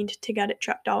 you need to get it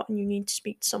checked out and you need to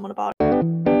speak to someone about it.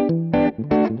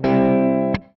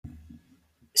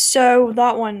 So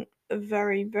that went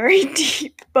very, very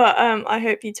deep, but I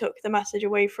hope you took the message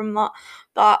away from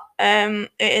that it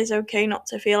is okay not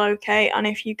to feel okay, and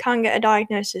if you can get a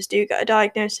diagnosis, do get a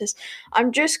diagnosis.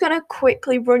 I'm just gonna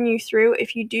quickly run you through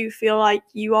if you do feel like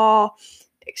you are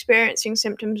experiencing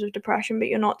symptoms of depression but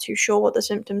you're not too sure what the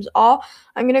symptoms are.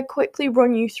 I'm going to quickly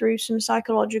run you through some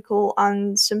psychological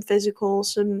and some physical,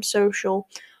 some social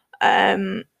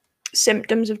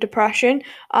symptoms of depression,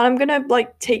 and I'm gonna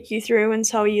take you through and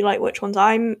tell you which ones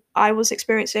I was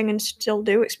experiencing and still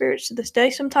do experience to this day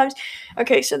sometimes.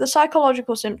 Okay, so the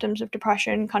psychological symptoms of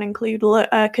depression can include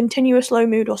continuous low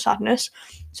mood or sadness.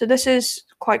 So this is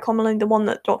quite commonly the one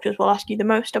that doctors will ask you the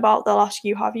most about. They'll ask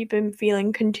you, have you been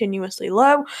feeling continuously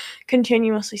low,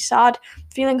 continuously sad,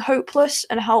 feeling hopeless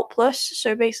and helpless?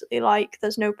 So basically,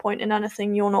 there's no point in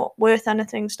anything, you're not worth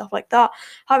anything, stuff like that.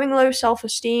 Having low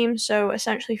self-esteem, so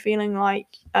essentially feeling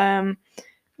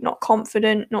not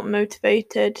confident, not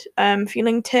motivated,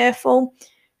 feeling tearful,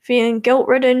 feeling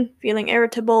guilt-ridden, feeling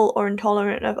irritable or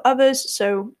intolerant of others,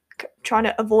 so trying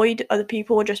to avoid other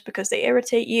people just because they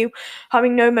irritate you,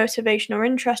 having no motivation or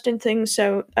interest in things,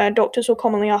 so doctors will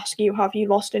commonly ask you, have you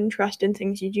lost interest in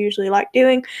things you'd usually like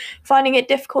doing, finding it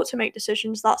difficult to make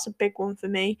decisions, that's a big one for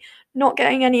me, not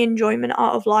getting any enjoyment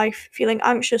out of life, feeling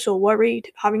anxious or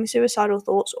worried, having suicidal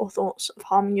thoughts or thoughts of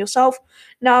harming yourself.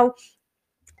 Now,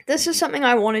 this is something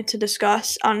I wanted to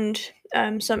discuss, and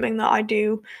something that I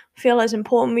do feel is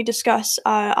important we discuss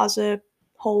as a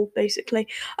whole, basically.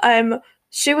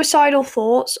 Suicidal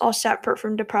thoughts are separate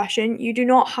from depression. You do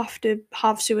not have to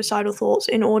have suicidal thoughts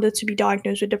in order to be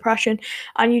diagnosed with depression,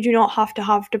 and you do not have to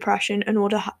have depression in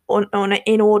order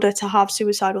to have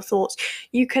suicidal thoughts.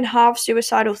 You can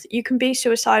be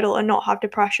suicidal and not have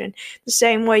depression. The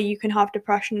same way you can have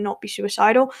depression and not be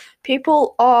suicidal. There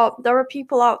are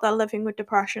people out there living with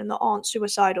depression that aren't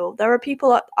suicidal. There are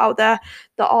people out there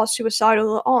that are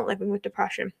suicidal that aren't living with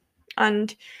depression,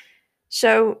 and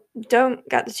so don't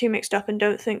get the two mixed up and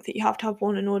don't think that you have to have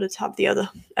one in order to have the other.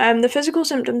 The physical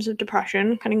symptoms of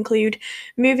depression can include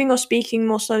moving or speaking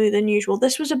more slowly than usual.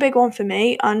 This was a big one for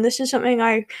me, and this is something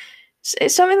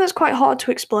it's something that's quite hard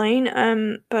to explain,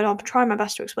 but I'll try my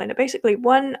best to explain it. Basically,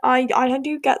 when I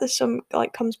do get this,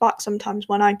 comes back sometimes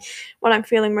when I'm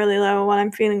feeling really low or when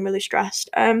I'm feeling really stressed.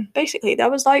 Basically,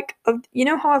 there was you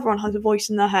know how everyone has a voice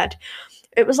in their head.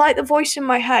 It was like the voice in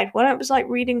my head. When I was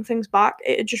reading things back,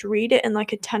 it would just read it in a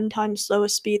 10 times slower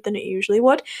speed than it usually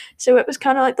would. So it was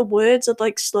kind of like the words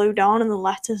would slow down and the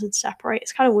letters would separate.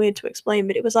 It's kind of weird to explain,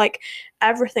 but it was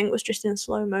everything was just in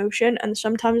slow motion. And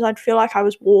sometimes I'd feel like I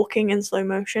was walking in slow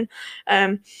motion.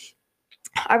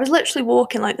 I was literally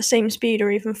walking the same speed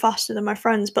or even faster than my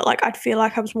friends, but I'd feel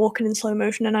like I was walking in slow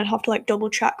motion and I'd have to double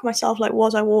check myself,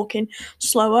 was I walking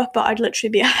slower? But I'd literally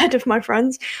be ahead of my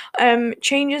friends.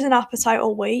 Changes in appetite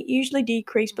or weight usually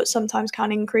decrease, but sometimes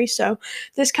can increase. So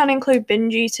this can include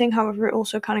binge eating. However, it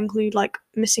also can include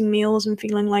missing meals and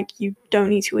feeling like you don't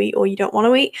need to eat or you don't want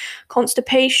to eat.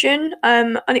 Constipation,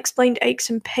 unexplained aches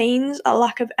and pains, a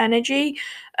lack of energy,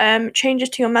 changes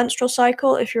to your menstrual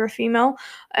cycle if you're a female,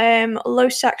 low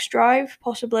sex drive,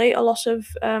 possibly a loss of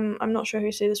I'm not sure how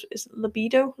you say this, is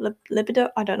libido,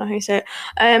 I don't know how you say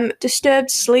it,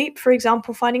 disturbed sleep, for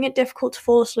example, finding it difficult to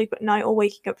fall asleep at night or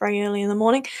waking up very early in the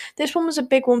morning. This one was a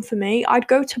big one for me. I'd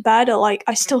go to bed at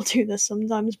I still do this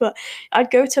sometimes, but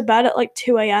I'd go to bed at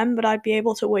 2 a.m, but I'd be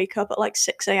able to wake up at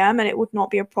 6 a.m, and it would not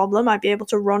be a problem. I'd be able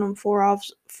to run on 4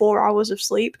 hours of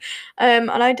sleep. And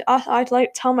I'd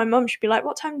tell my mum, she'd be like,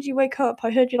 what time did you wake up?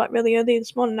 I heard you really early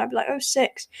this morning. I'd be like, oh,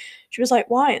 6. She was like,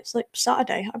 why? It's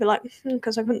Saturday. I'd be like,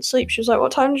 because I couldn't sleep. She was like,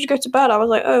 what time did you go to bed? I was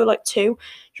like, oh, 2.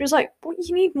 She was like, well,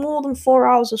 you need more than 4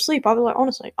 hours of sleep. I was like,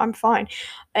 honestly, I'm fine.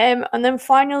 And then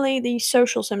finally, the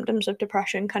social symptoms of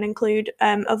depression can include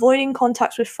avoiding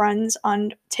contacts with friends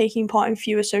and taking part in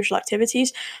fewer social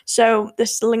activities. So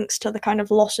this links to the kind of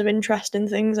loss of interest in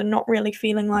things and not really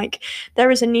feeling like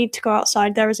there is a need to go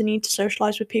outside, there is a need to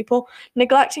socialize with people.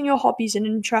 Neglecting your hobbies and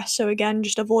interests, so again,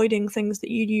 just avoiding things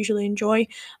that you'd usually enjoy,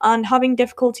 and having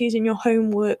difficulties in your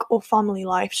homework or family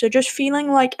life. So just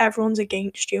feeling like everyone's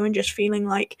against you and just feeling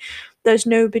like there's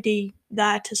nobody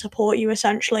there to support you,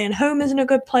 essentially. And home isn't a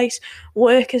good place,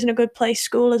 work isn't a good place,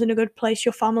 school isn't a good place,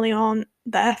 your family aren't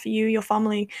there for you, your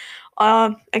family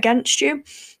are against you.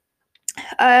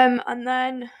 And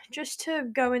then just to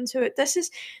go into it, this is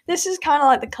kind of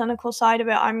like the clinical side of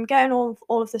it. I'm getting all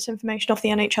of this information off the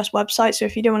NHS website, so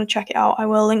if you do want to check it out, I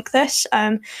will link this.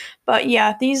 But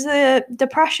yeah, these are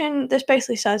depression. This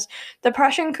basically says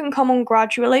depression can come on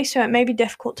gradually, so it may be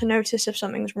difficult to notice if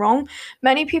something's wrong.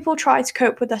 Many people try to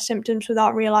cope with their symptoms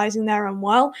without realizing they're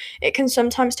unwell. It can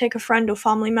sometimes take a friend or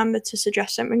family member to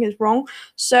suggest something is wrong.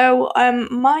 So,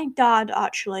 my dad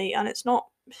actually, and it's not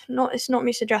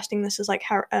me suggesting this as like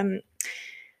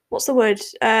what's the word,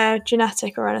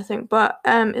 genetic or anything, but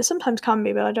it sometimes can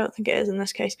be, but I don't think it is in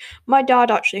this case. My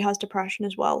dad actually has depression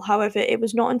as well. However, it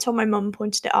was not until my mum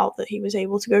pointed it out that he was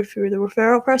able to go through the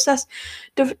referral process.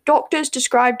 Doctors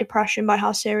describe depression by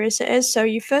how serious it is. So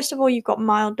first of all, you've got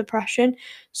mild depression.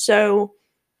 So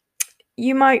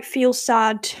you might feel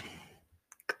sad.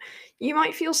 You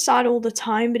might feel sad all the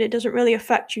time, but it doesn't really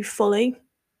affect you fully.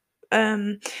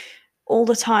 All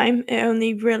the time. It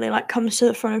only really like comes to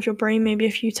the front of your brain maybe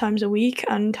a few times a week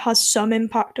and has some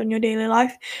impact on your daily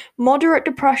life. Moderate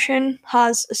depression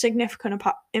has a significant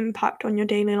impact on your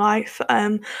daily life.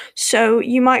 So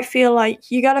you might feel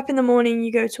like you get up in the morning,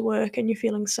 you go to work and you're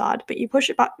feeling sad, but you push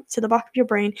it back to the back of your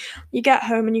brain, you get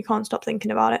home and you can't stop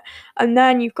thinking about it. And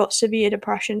then you've got severe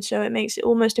depression, so it makes it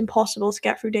almost impossible to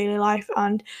get through daily life.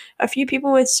 And a few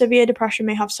people with severe depression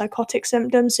may have psychotic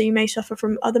symptoms, so you may suffer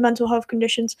from other mental health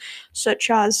conditions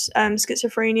such as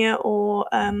schizophrenia or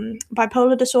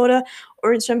bipolar disorder,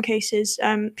 or in some cases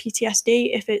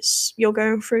PTSD if you're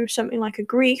going through something like a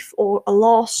grief or a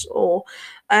loss, or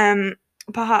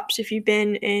perhaps if you've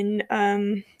been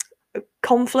in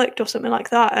conflict or something like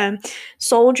that.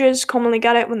 Soldiers commonly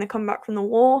get it when they come back from the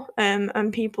war,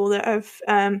 and people that have,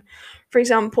 for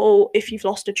example, if you've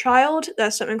lost a child,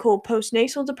 there's something called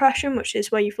postnatal depression, which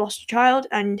is where you've lost a child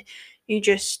and you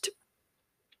just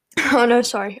oh no,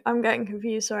 sorry, I'm getting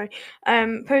confused. Sorry.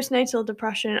 Postnatal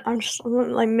depression. I'm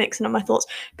like mixing up my thoughts.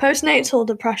 Postnatal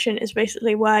depression is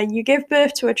basically where you give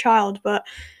birth to a child, but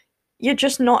you're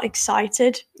just not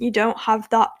excited. You don't have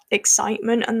that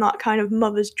excitement and that kind of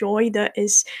mother's joy that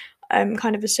is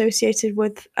kind of associated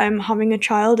with having a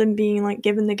child and being like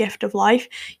given the gift of life.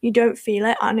 You don't feel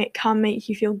it, and it can make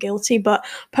you feel guilty. But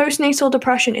postnatal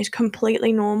depression is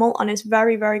completely normal and is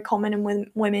very, very common in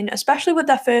women, especially with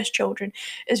their first children.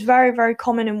 It's very, very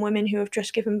common in women who have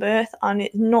just given birth, and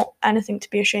it's not anything to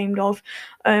be ashamed of,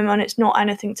 and it's not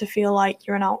anything to feel like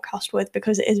you're an outcast with,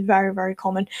 because it is very, very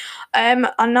common. And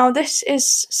now this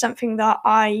is something that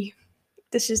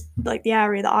this is like the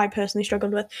area that I personally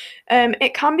struggled with.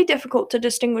 It can be difficult to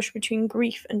distinguish between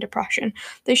grief and depression.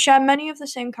 They share many of the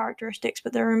same characteristics,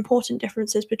 but there are important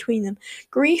differences between them.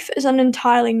 Grief is an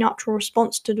entirely natural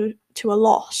response to a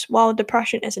loss, while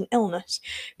depression is an illness.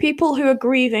 People who are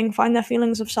grieving find their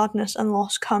feelings of sadness and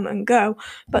loss come and go,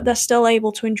 but they're still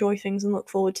able to enjoy things and look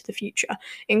forward to the future.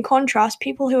 In contrast,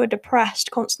 people who are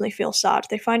depressed constantly feel sad.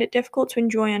 They find it difficult to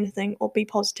enjoy anything or be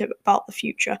positive about the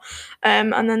future.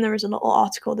 And then there is a little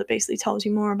article that basically tells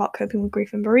you more about coping with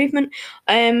grief and bereavement.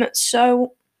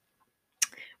 So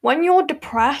when you're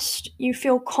depressed, you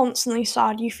feel constantly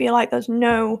sad. You feel like there's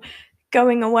no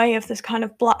going away of this kind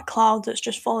of black cloud that's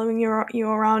just following you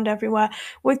around everywhere.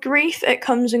 With grief, it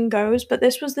comes and goes, but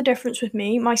this was the difference with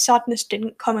me. My sadness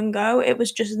didn't come and go. It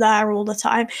was just there all the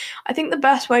time. I think the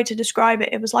best way to describe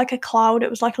it was like a cloud. It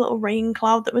was like a little rain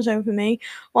cloud that was over me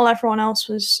while everyone else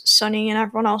was sunny and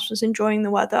everyone else was enjoying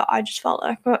the weather. I just felt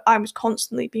like I was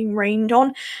constantly being rained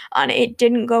on, and it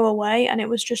didn't go away, and it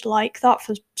was just like that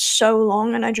for so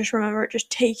long. And I just remember it just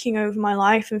taking over my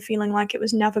life and feeling like it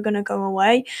was never going to go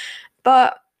away.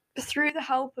 But through the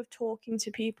help of talking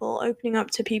to people, opening up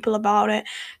to people about it,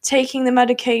 taking the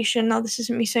medication. Now, this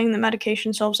isn't me saying that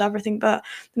medication solves everything, but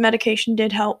the medication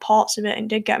did help parts of it and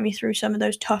did get me through some of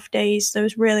those tough days,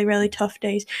 those really, really tough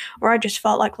days where I just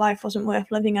felt like life wasn't worth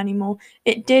living anymore.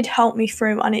 It did help me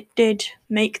through, and it did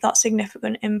make that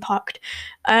significant impact.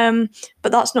 But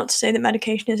that's not to say that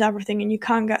medication is everything, and you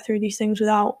can get through these things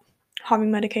without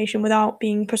having medication, without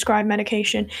being prescribed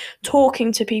medication.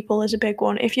 Talking to people is a big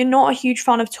one. If you're not a huge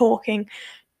fan of talking,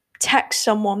 text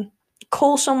someone,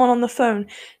 call someone on the phone,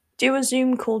 do a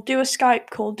Zoom call, do a Skype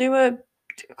call, do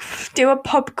a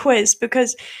pub quiz,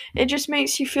 because it just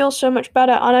makes you feel so much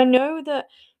better. And I know that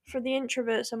for the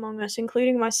introverts among us,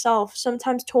 including myself,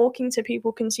 sometimes talking to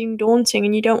people can seem daunting,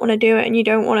 and you don't want to do it, and you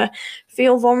don't want to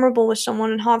feel vulnerable with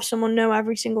someone and have someone know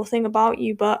every single thing about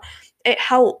you. But it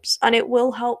helps, and it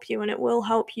will help you, and it will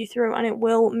help you through, and it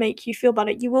will make you feel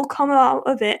better. You will come out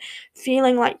of it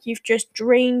feeling like you've just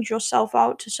drained yourself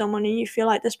out to someone, and you feel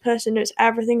like this person knows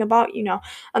everything about you now.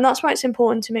 And that's why it's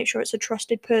important to make sure it's a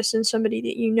trusted person, somebody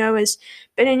that you know has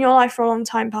been in your life for a long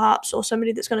time, perhaps, or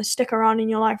somebody that's going to stick around in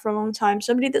your life for a long time,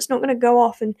 somebody that's not going to go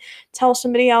off and tell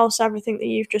somebody else everything that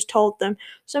you've just told them,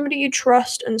 somebody you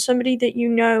trust, and somebody that you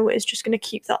know is just going to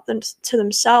keep that to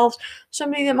themselves,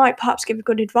 somebody that might perhaps give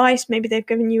good advice. Maybe they've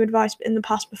given you advice in the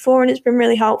past before and it's been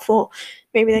really helpful.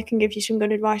 Maybe they can give you some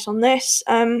good advice on this.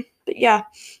 But yeah,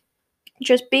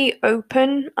 just be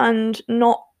open and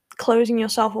not closing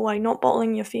yourself away, not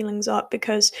bottling your feelings up,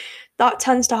 because that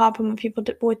tends to happen with people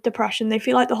with depression. They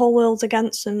feel like the whole world's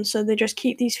against them, so they just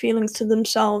keep these feelings to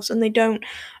themselves and they don't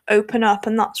open up,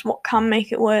 and that's what can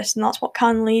make it worse, and that's what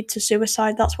can lead to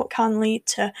suicide. That's what can lead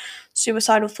to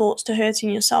suicidal thoughts, to hurting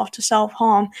yourself, to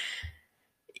self-harm.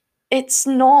 It's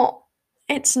not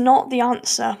the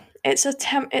answer. It's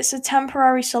a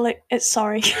temporary it's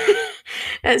sorry.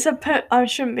 I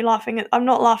shouldn't be laughing. I'm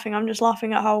not laughing. I'm just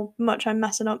laughing at how much I'm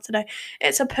messing up today.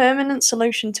 It's a permanent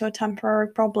solution to a temporary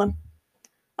problem.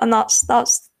 And that's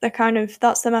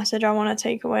the message I want to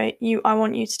take away. I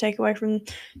want you to take away from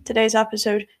today's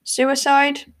episode.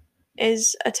 Suicide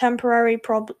is a temporary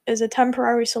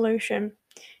solution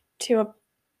to a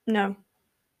no.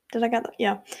 Did I get that?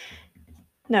 Yeah.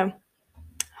 No.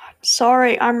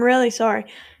 Sorry, I'm really sorry.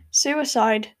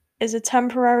 Suicide is a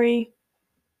temporary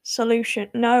solution.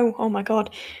 No, oh my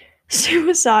god.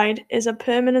 Suicide is a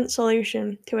permanent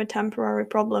solution to a temporary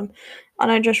problem.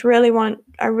 And I really want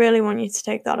you to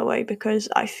take that away, because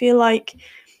I feel like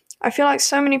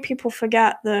so many people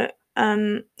forget that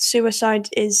suicide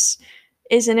is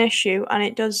an issue, and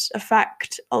it does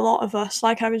affect a lot of us.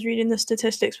 Like I was reading the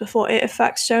statistics before, it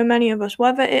affects so many of us.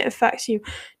 Whether it affects you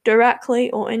directly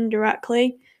or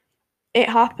indirectly, it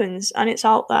happens, and it's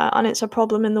out there, and it's a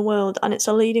problem in the world, and it's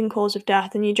a leading cause of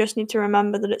death, and you just need to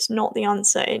remember that it's not the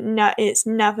answer. It's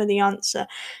never the answer,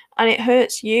 and it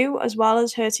hurts you as well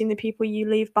as hurting the people you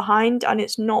leave behind, and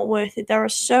it's not worth it. There are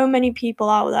so many people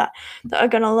out there that are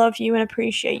going to love you and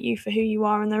appreciate you for who you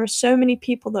are, and there are so many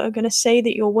people that are going to say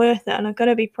that you're worth it and are going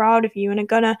to be proud of you and are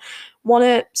going to want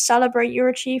to celebrate your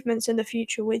achievements in the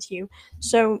future with you.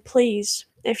 So please,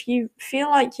 if you feel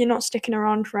like you're not sticking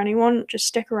around for anyone, just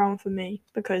stick around for me,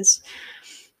 because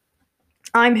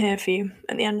I'm here for you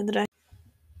at the end of the day.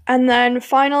 And then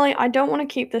finally, I don't want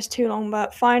to keep this too long,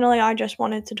 but finally, I just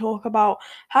wanted to talk about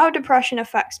how depression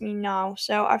affects me now.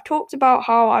 So I've talked about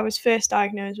how I was first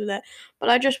diagnosed with it, but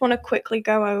I just want to quickly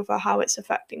go over how it's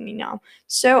affecting me now.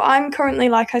 So I'm currently,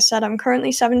 like I said, I'm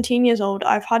currently 17 years old.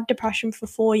 I've had depression for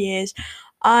 4 years.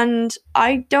 And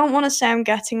I don't want to say I'm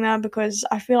getting there, because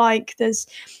I feel like there's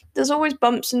always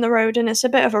bumps in the road, and it's a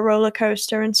bit of a roller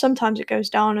coaster, and sometimes it goes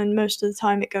down and most of the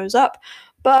time it goes up.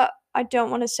 But I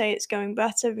don't want to say it's going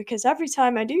better, because every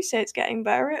time I do say it's getting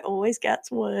better, it always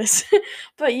gets worse.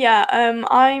 But yeah,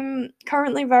 I'm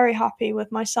currently very happy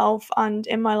with myself and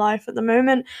in my life at the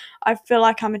moment. I feel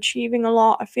like I'm achieving a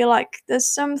lot. I feel like there's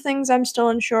some things I'm still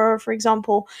unsure of. For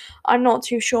example, I'm not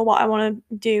too sure what I want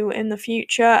to do in the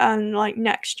future and like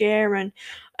next year, and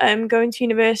going to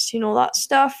university and all that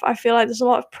stuff. I feel like there's a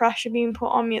lot of pressure being put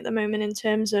on me at the moment in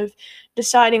terms of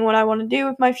deciding what I want to do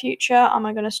with my future. Am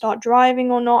I going to start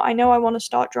driving or not? I know I want to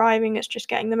start driving. It's just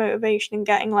getting the motivation and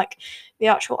getting like the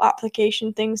actual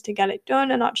application things to get it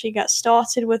done and actually get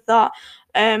started with that.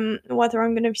 Whether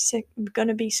I'm going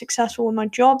to be successful with my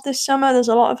job this summer, there's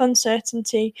a lot of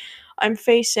uncertainty I'm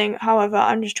facing. However,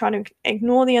 I'm just trying to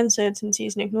ignore the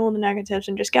uncertainties and ignore the negatives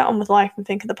and just get on with life and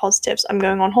think of the positives. I'm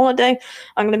going on holiday.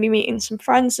 I'm going to be meeting some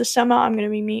friends this summer. I'm going to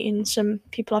be meeting some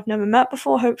people I've never met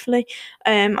before, hopefully.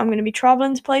 I'm going to be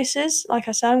traveling to places. Like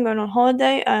I said, I'm going on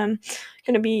holiday.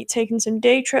 Going to be taking some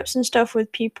day trips and stuff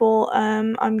with people.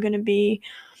 I'm going to be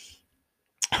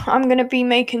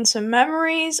making some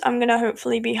memories. I'm going to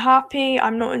hopefully be happy.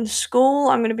 I'm not in school.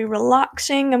 I'm going to be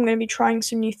relaxing. I'm going to be trying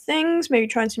some new things, maybe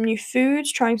trying some new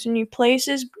foods, trying some new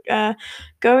places,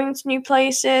 going to new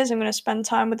places. I'm going to spend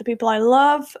time with the people I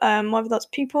love, whether that's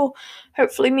people,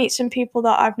 hopefully meet some people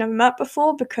that I've never met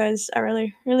before, because I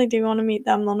really, really do want to meet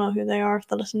them. They'll know who they are if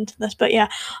they listen to this. But yeah,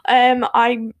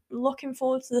 I'm looking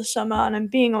forward to the summer, and I'm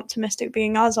being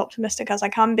as optimistic as I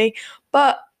can be.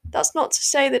 But that's not to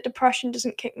say that depression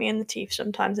doesn't kick me in the teeth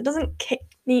sometimes. It doesn't kick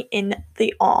me in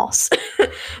the arse,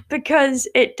 because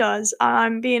it does.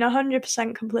 I'm being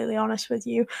 100% completely honest with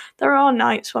you. There are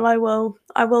nights when I will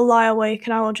lie awake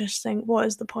and I will just think, what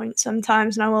is the point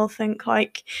sometimes? And I will think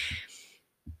like,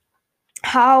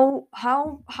 how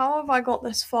have I got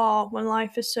this far when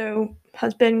life is so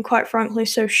has been, quite frankly,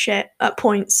 so shit at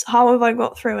points. How have I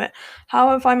got through it? How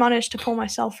have I managed to pull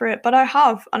myself through it? But I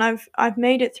have, and I've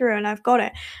made it through, and I've got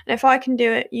it. And if I can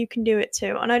do it, you can do it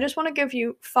too. And I just want to give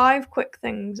you 5 quick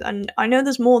things, and I know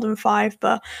there's more than 5,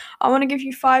 but I want to give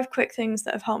you 5 quick things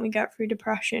that have helped me get through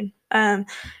depression.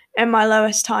 In my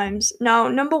lowest times. Now,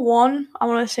 number 1, I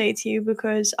want to say to you,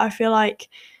 because I feel like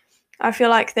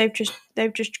they've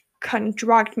just kind of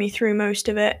dragged me through most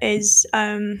of it, is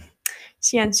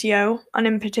Ciencio, and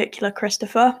in particular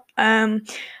Christopher.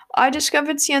 I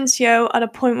discovered Ciencio at a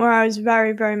point where I was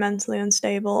very, very mentally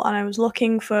unstable, and I was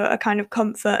looking for a kind of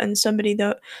comfort and some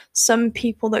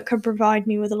people that could provide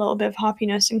me with a little bit of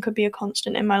happiness and could be a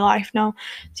constant in my life. Now,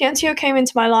 Ciencio came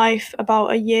into my life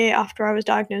about a year after I was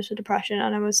diagnosed with depression,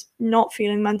 and I was not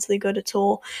feeling mentally good at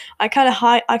all. I kind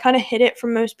of hid it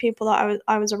from most people that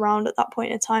I was around at that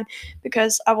point in time,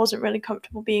 because I wasn't really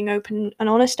comfortable being open and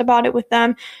honest about it with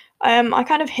them. I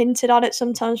kind of hinted at it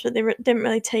sometimes, but they didn't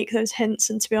really take those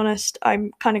hints. And to be honest,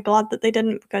 I'm kind of glad that they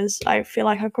didn't, because I feel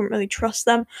like I couldn't really trust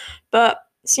them. But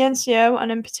Ciencio,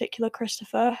 and in particular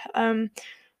Christopher,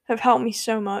 have helped me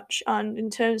so much. And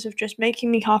in terms of just making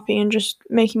me happy and just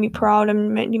making me proud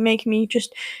and making me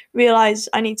just realize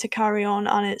I need to carry on.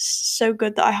 And it's so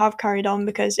good that I have carried on,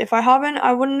 because if I haven't,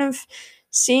 I wouldn't have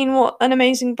seen what an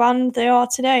amazing band they are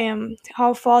today, and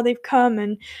how far they've come,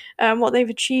 and what they've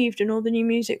achieved, and all the new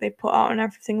music they put out and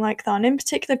everything like that. And in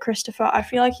particular Christopher, I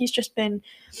feel like he has just been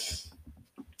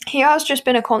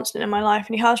a constant in my life,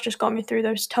 and he has just got me through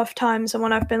those tough times. And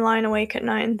when I've been lying awake at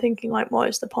night and thinking, like, what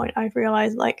is the point, I've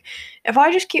realized, like, if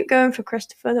I just keep going for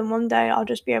Christopher, then one day I'll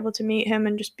just be able to meet him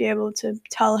and just be able to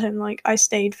tell him, like, I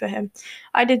stayed for him.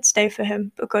 I did stay for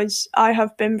him, because I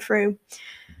have been through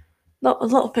a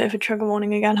little bit of a trigger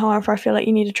warning again. However, I feel like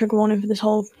you need a trigger warning for this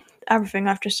whole everything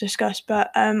I've just discussed. But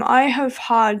I've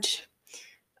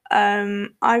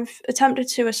attempted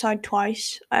suicide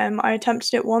twice. I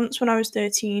attempted it once when I was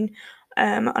 13,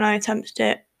 and I attempted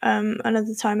it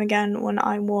another time again when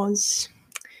I was,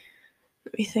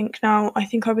 let me think now, I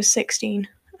think I was 16.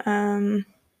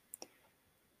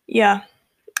 Yeah,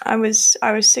 I was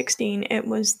 16. It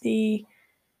was the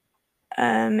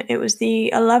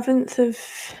 11th of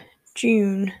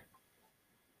June.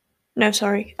 No,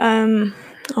 sorry. Oh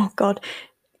God.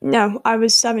 No, I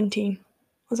was 17.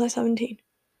 Was I 17?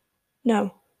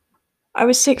 No. I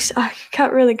was 6. I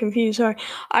got really confused, sorry.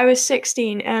 I was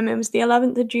 16. It was the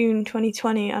 11th of June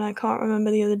 2020, and I can't remember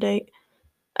the other date.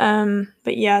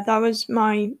 But yeah, that was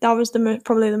probably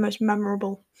the most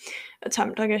memorable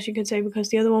attempt, I guess you could say, because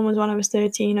the other one was when I was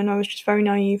 13, and I was just very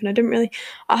naive, and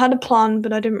I had a plan,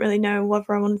 but I didn't really know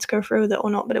whether I wanted to go through with it or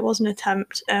not. But it was an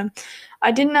attempt.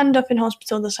 I didn't end up in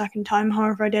hospital the second time.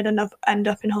 However, I did end up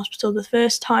in hospital the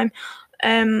first time.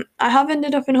 I have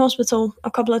ended up in hospital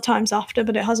a couple of times after,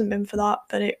 but it hasn't been for that,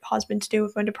 but it has been to do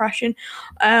with my depression.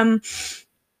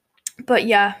 But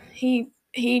yeah, he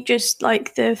just,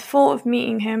 like, the thought of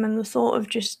meeting him and the thought of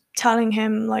just telling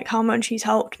him, like, how much he's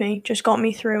helped me just got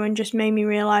me through, and just made me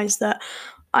realize that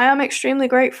I am extremely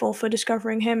grateful for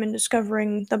discovering him and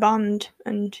discovering the band.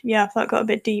 And yeah, that got a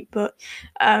bit deep, but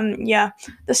yeah.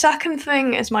 The second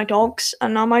thing is my dogs.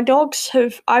 And now I've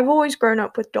always grown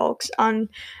up with dogs, and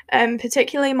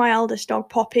particularly my eldest dog,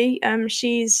 Poppy.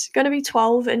 She's gonna be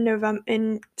 12 in November. I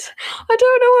don't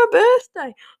know her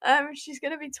birthday. She's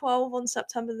gonna be 12 on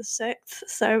September the 6th.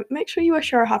 So make sure you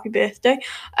wish her a happy birthday.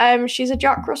 She's a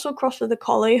Jack Russell cross with a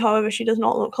collie. However, she does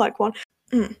not look like one.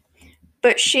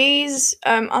 But she's,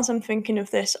 as I'm thinking of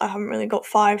this, I haven't really got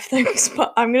 5 things,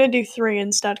 but I'm going to do 3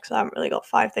 instead, because I haven't really got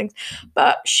 5 things.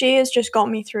 But she has just got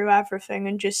me through everything,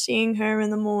 and just seeing her in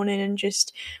the morning and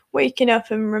just waking up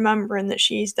and remembering that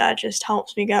she's there just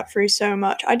helps me get through so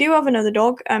much. I do have another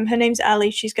dog. Her name's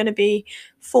Ellie. She's going to be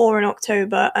 4 in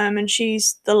October, and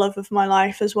she's the love of my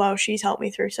life as well. She's helped me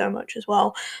through so much as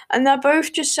well. And they're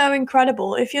both just so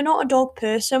incredible. If you're not a dog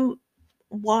person,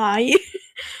 why?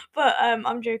 But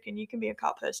I'm joking. You can be a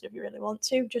cat person if you really want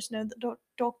to. Just know that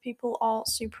dog people are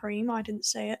supreme. I didn't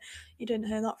say it. You didn't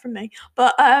hear that from me.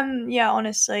 But yeah,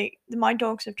 honestly, my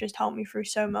dogs have just helped me through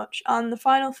so much. And the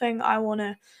final thing I want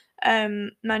to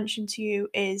mention to you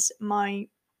is my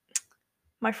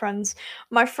friends,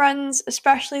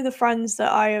 especially the friends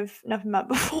that I have never met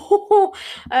before.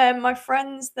 My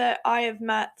friends that I have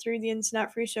met through the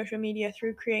internet, through social media,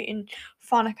 through creating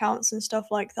fan accounts and stuff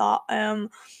like that.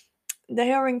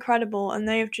 They are incredible, and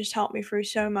they have just helped me through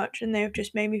so much, and they have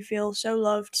just made me feel so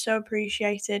loved, so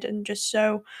appreciated, and just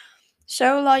so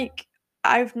like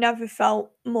I've never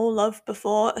felt more love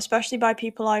before, especially by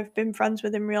people I've been friends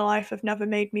with in real life. Have never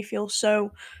made me feel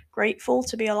so grateful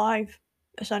to be alive.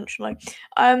 essentially.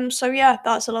 So yeah,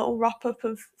 that's a little wrap up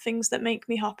of things that make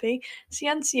me happy.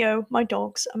 Ciencio, my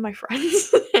dogs, and my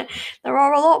friends. There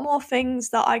are a lot more things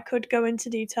that I could go into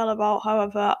detail about,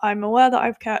 however, I'm aware that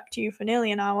I've kept you for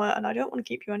nearly an hour and I don't want to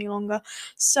keep you any longer.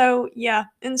 So, yeah,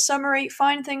 in summary,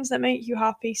 find things that make you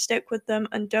happy, stick with them,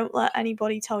 and don't let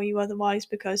anybody tell you otherwise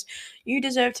because you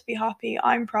deserve to be happy.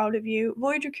 I'm proud of you.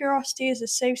 Void Your Curiosity is a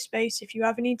safe space if you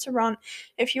ever need to rant,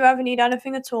 if you ever need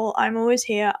anything at all, I'm always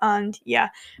here. And yeah,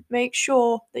 make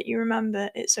sure that you remember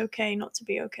it's okay not to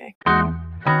be okay.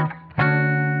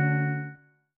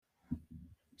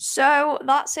 So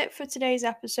that's it for today's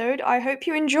episode. I hope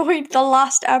you enjoyed the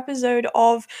last episode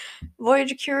of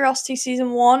Voyage of Curiosity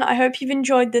Season 1. I hope you've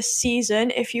enjoyed this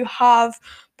season. If you have,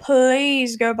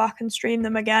 please go back and stream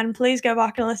them again. Please go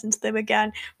back and listen to them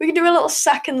again. We can do a little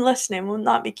second listening. Wouldn't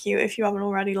that be cute if you haven't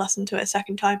already listened to it a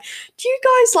second time? Do you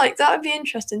guys that would be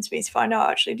interesting to me to find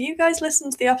out actually. Do you guys listen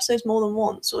to the episodes more than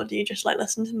once, or do you just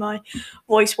listen to my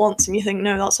voice once and you think,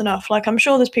 no, that's enough? I'm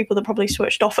sure there's people that probably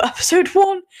switched off at episode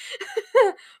 1.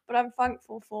 But I'm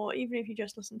thankful for, even if you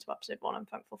just listen to episode 1, I'm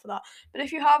thankful for that. But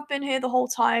if you have been here the whole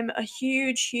time, a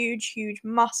huge,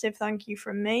 massive thank you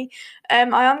from me.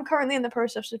 I am currently in the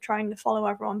process of trying to follow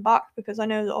everyone back because I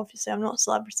know that obviously I'm not a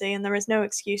celebrity and there is no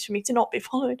excuse for me to not be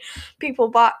following people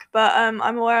back. But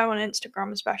I'm aware on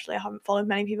Instagram especially I haven't followed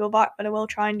many people back, but I will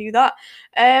try and do that.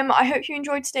 I hope you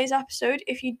enjoyed today's episode.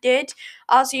 If you did,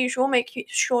 as usual, make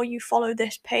sure you follow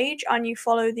this page and you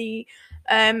follow the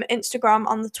Instagram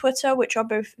and the Twitter, which are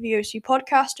both VOC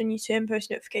Podcast, and you turn post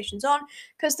notifications on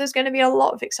because there's going to be a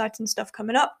lot of exciting stuff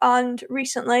coming up. And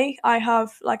recently I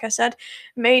have, like I said,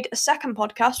 made a second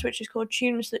podcast which is called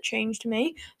Tunes That Changed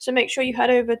Me, so make sure you head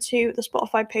over to the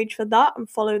Spotify page for that and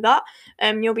follow that.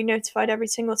 You'll be notified every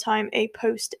single time a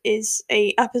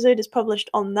episode is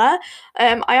published on there.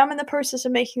 I am in the process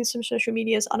of making some social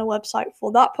medias and a website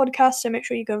for that podcast, so make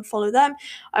sure you go and follow them.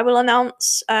 I will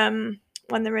announce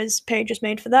when there is pages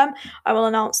made for them. I will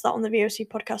announce that on the VOC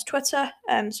Podcast Twitter,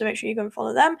 so make sure you go and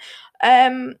follow them.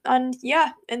 And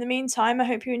yeah, in the meantime, I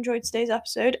hope you enjoyed today's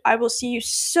episode. I will see you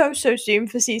so soon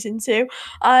for season 2.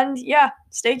 And yeah,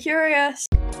 stay curious.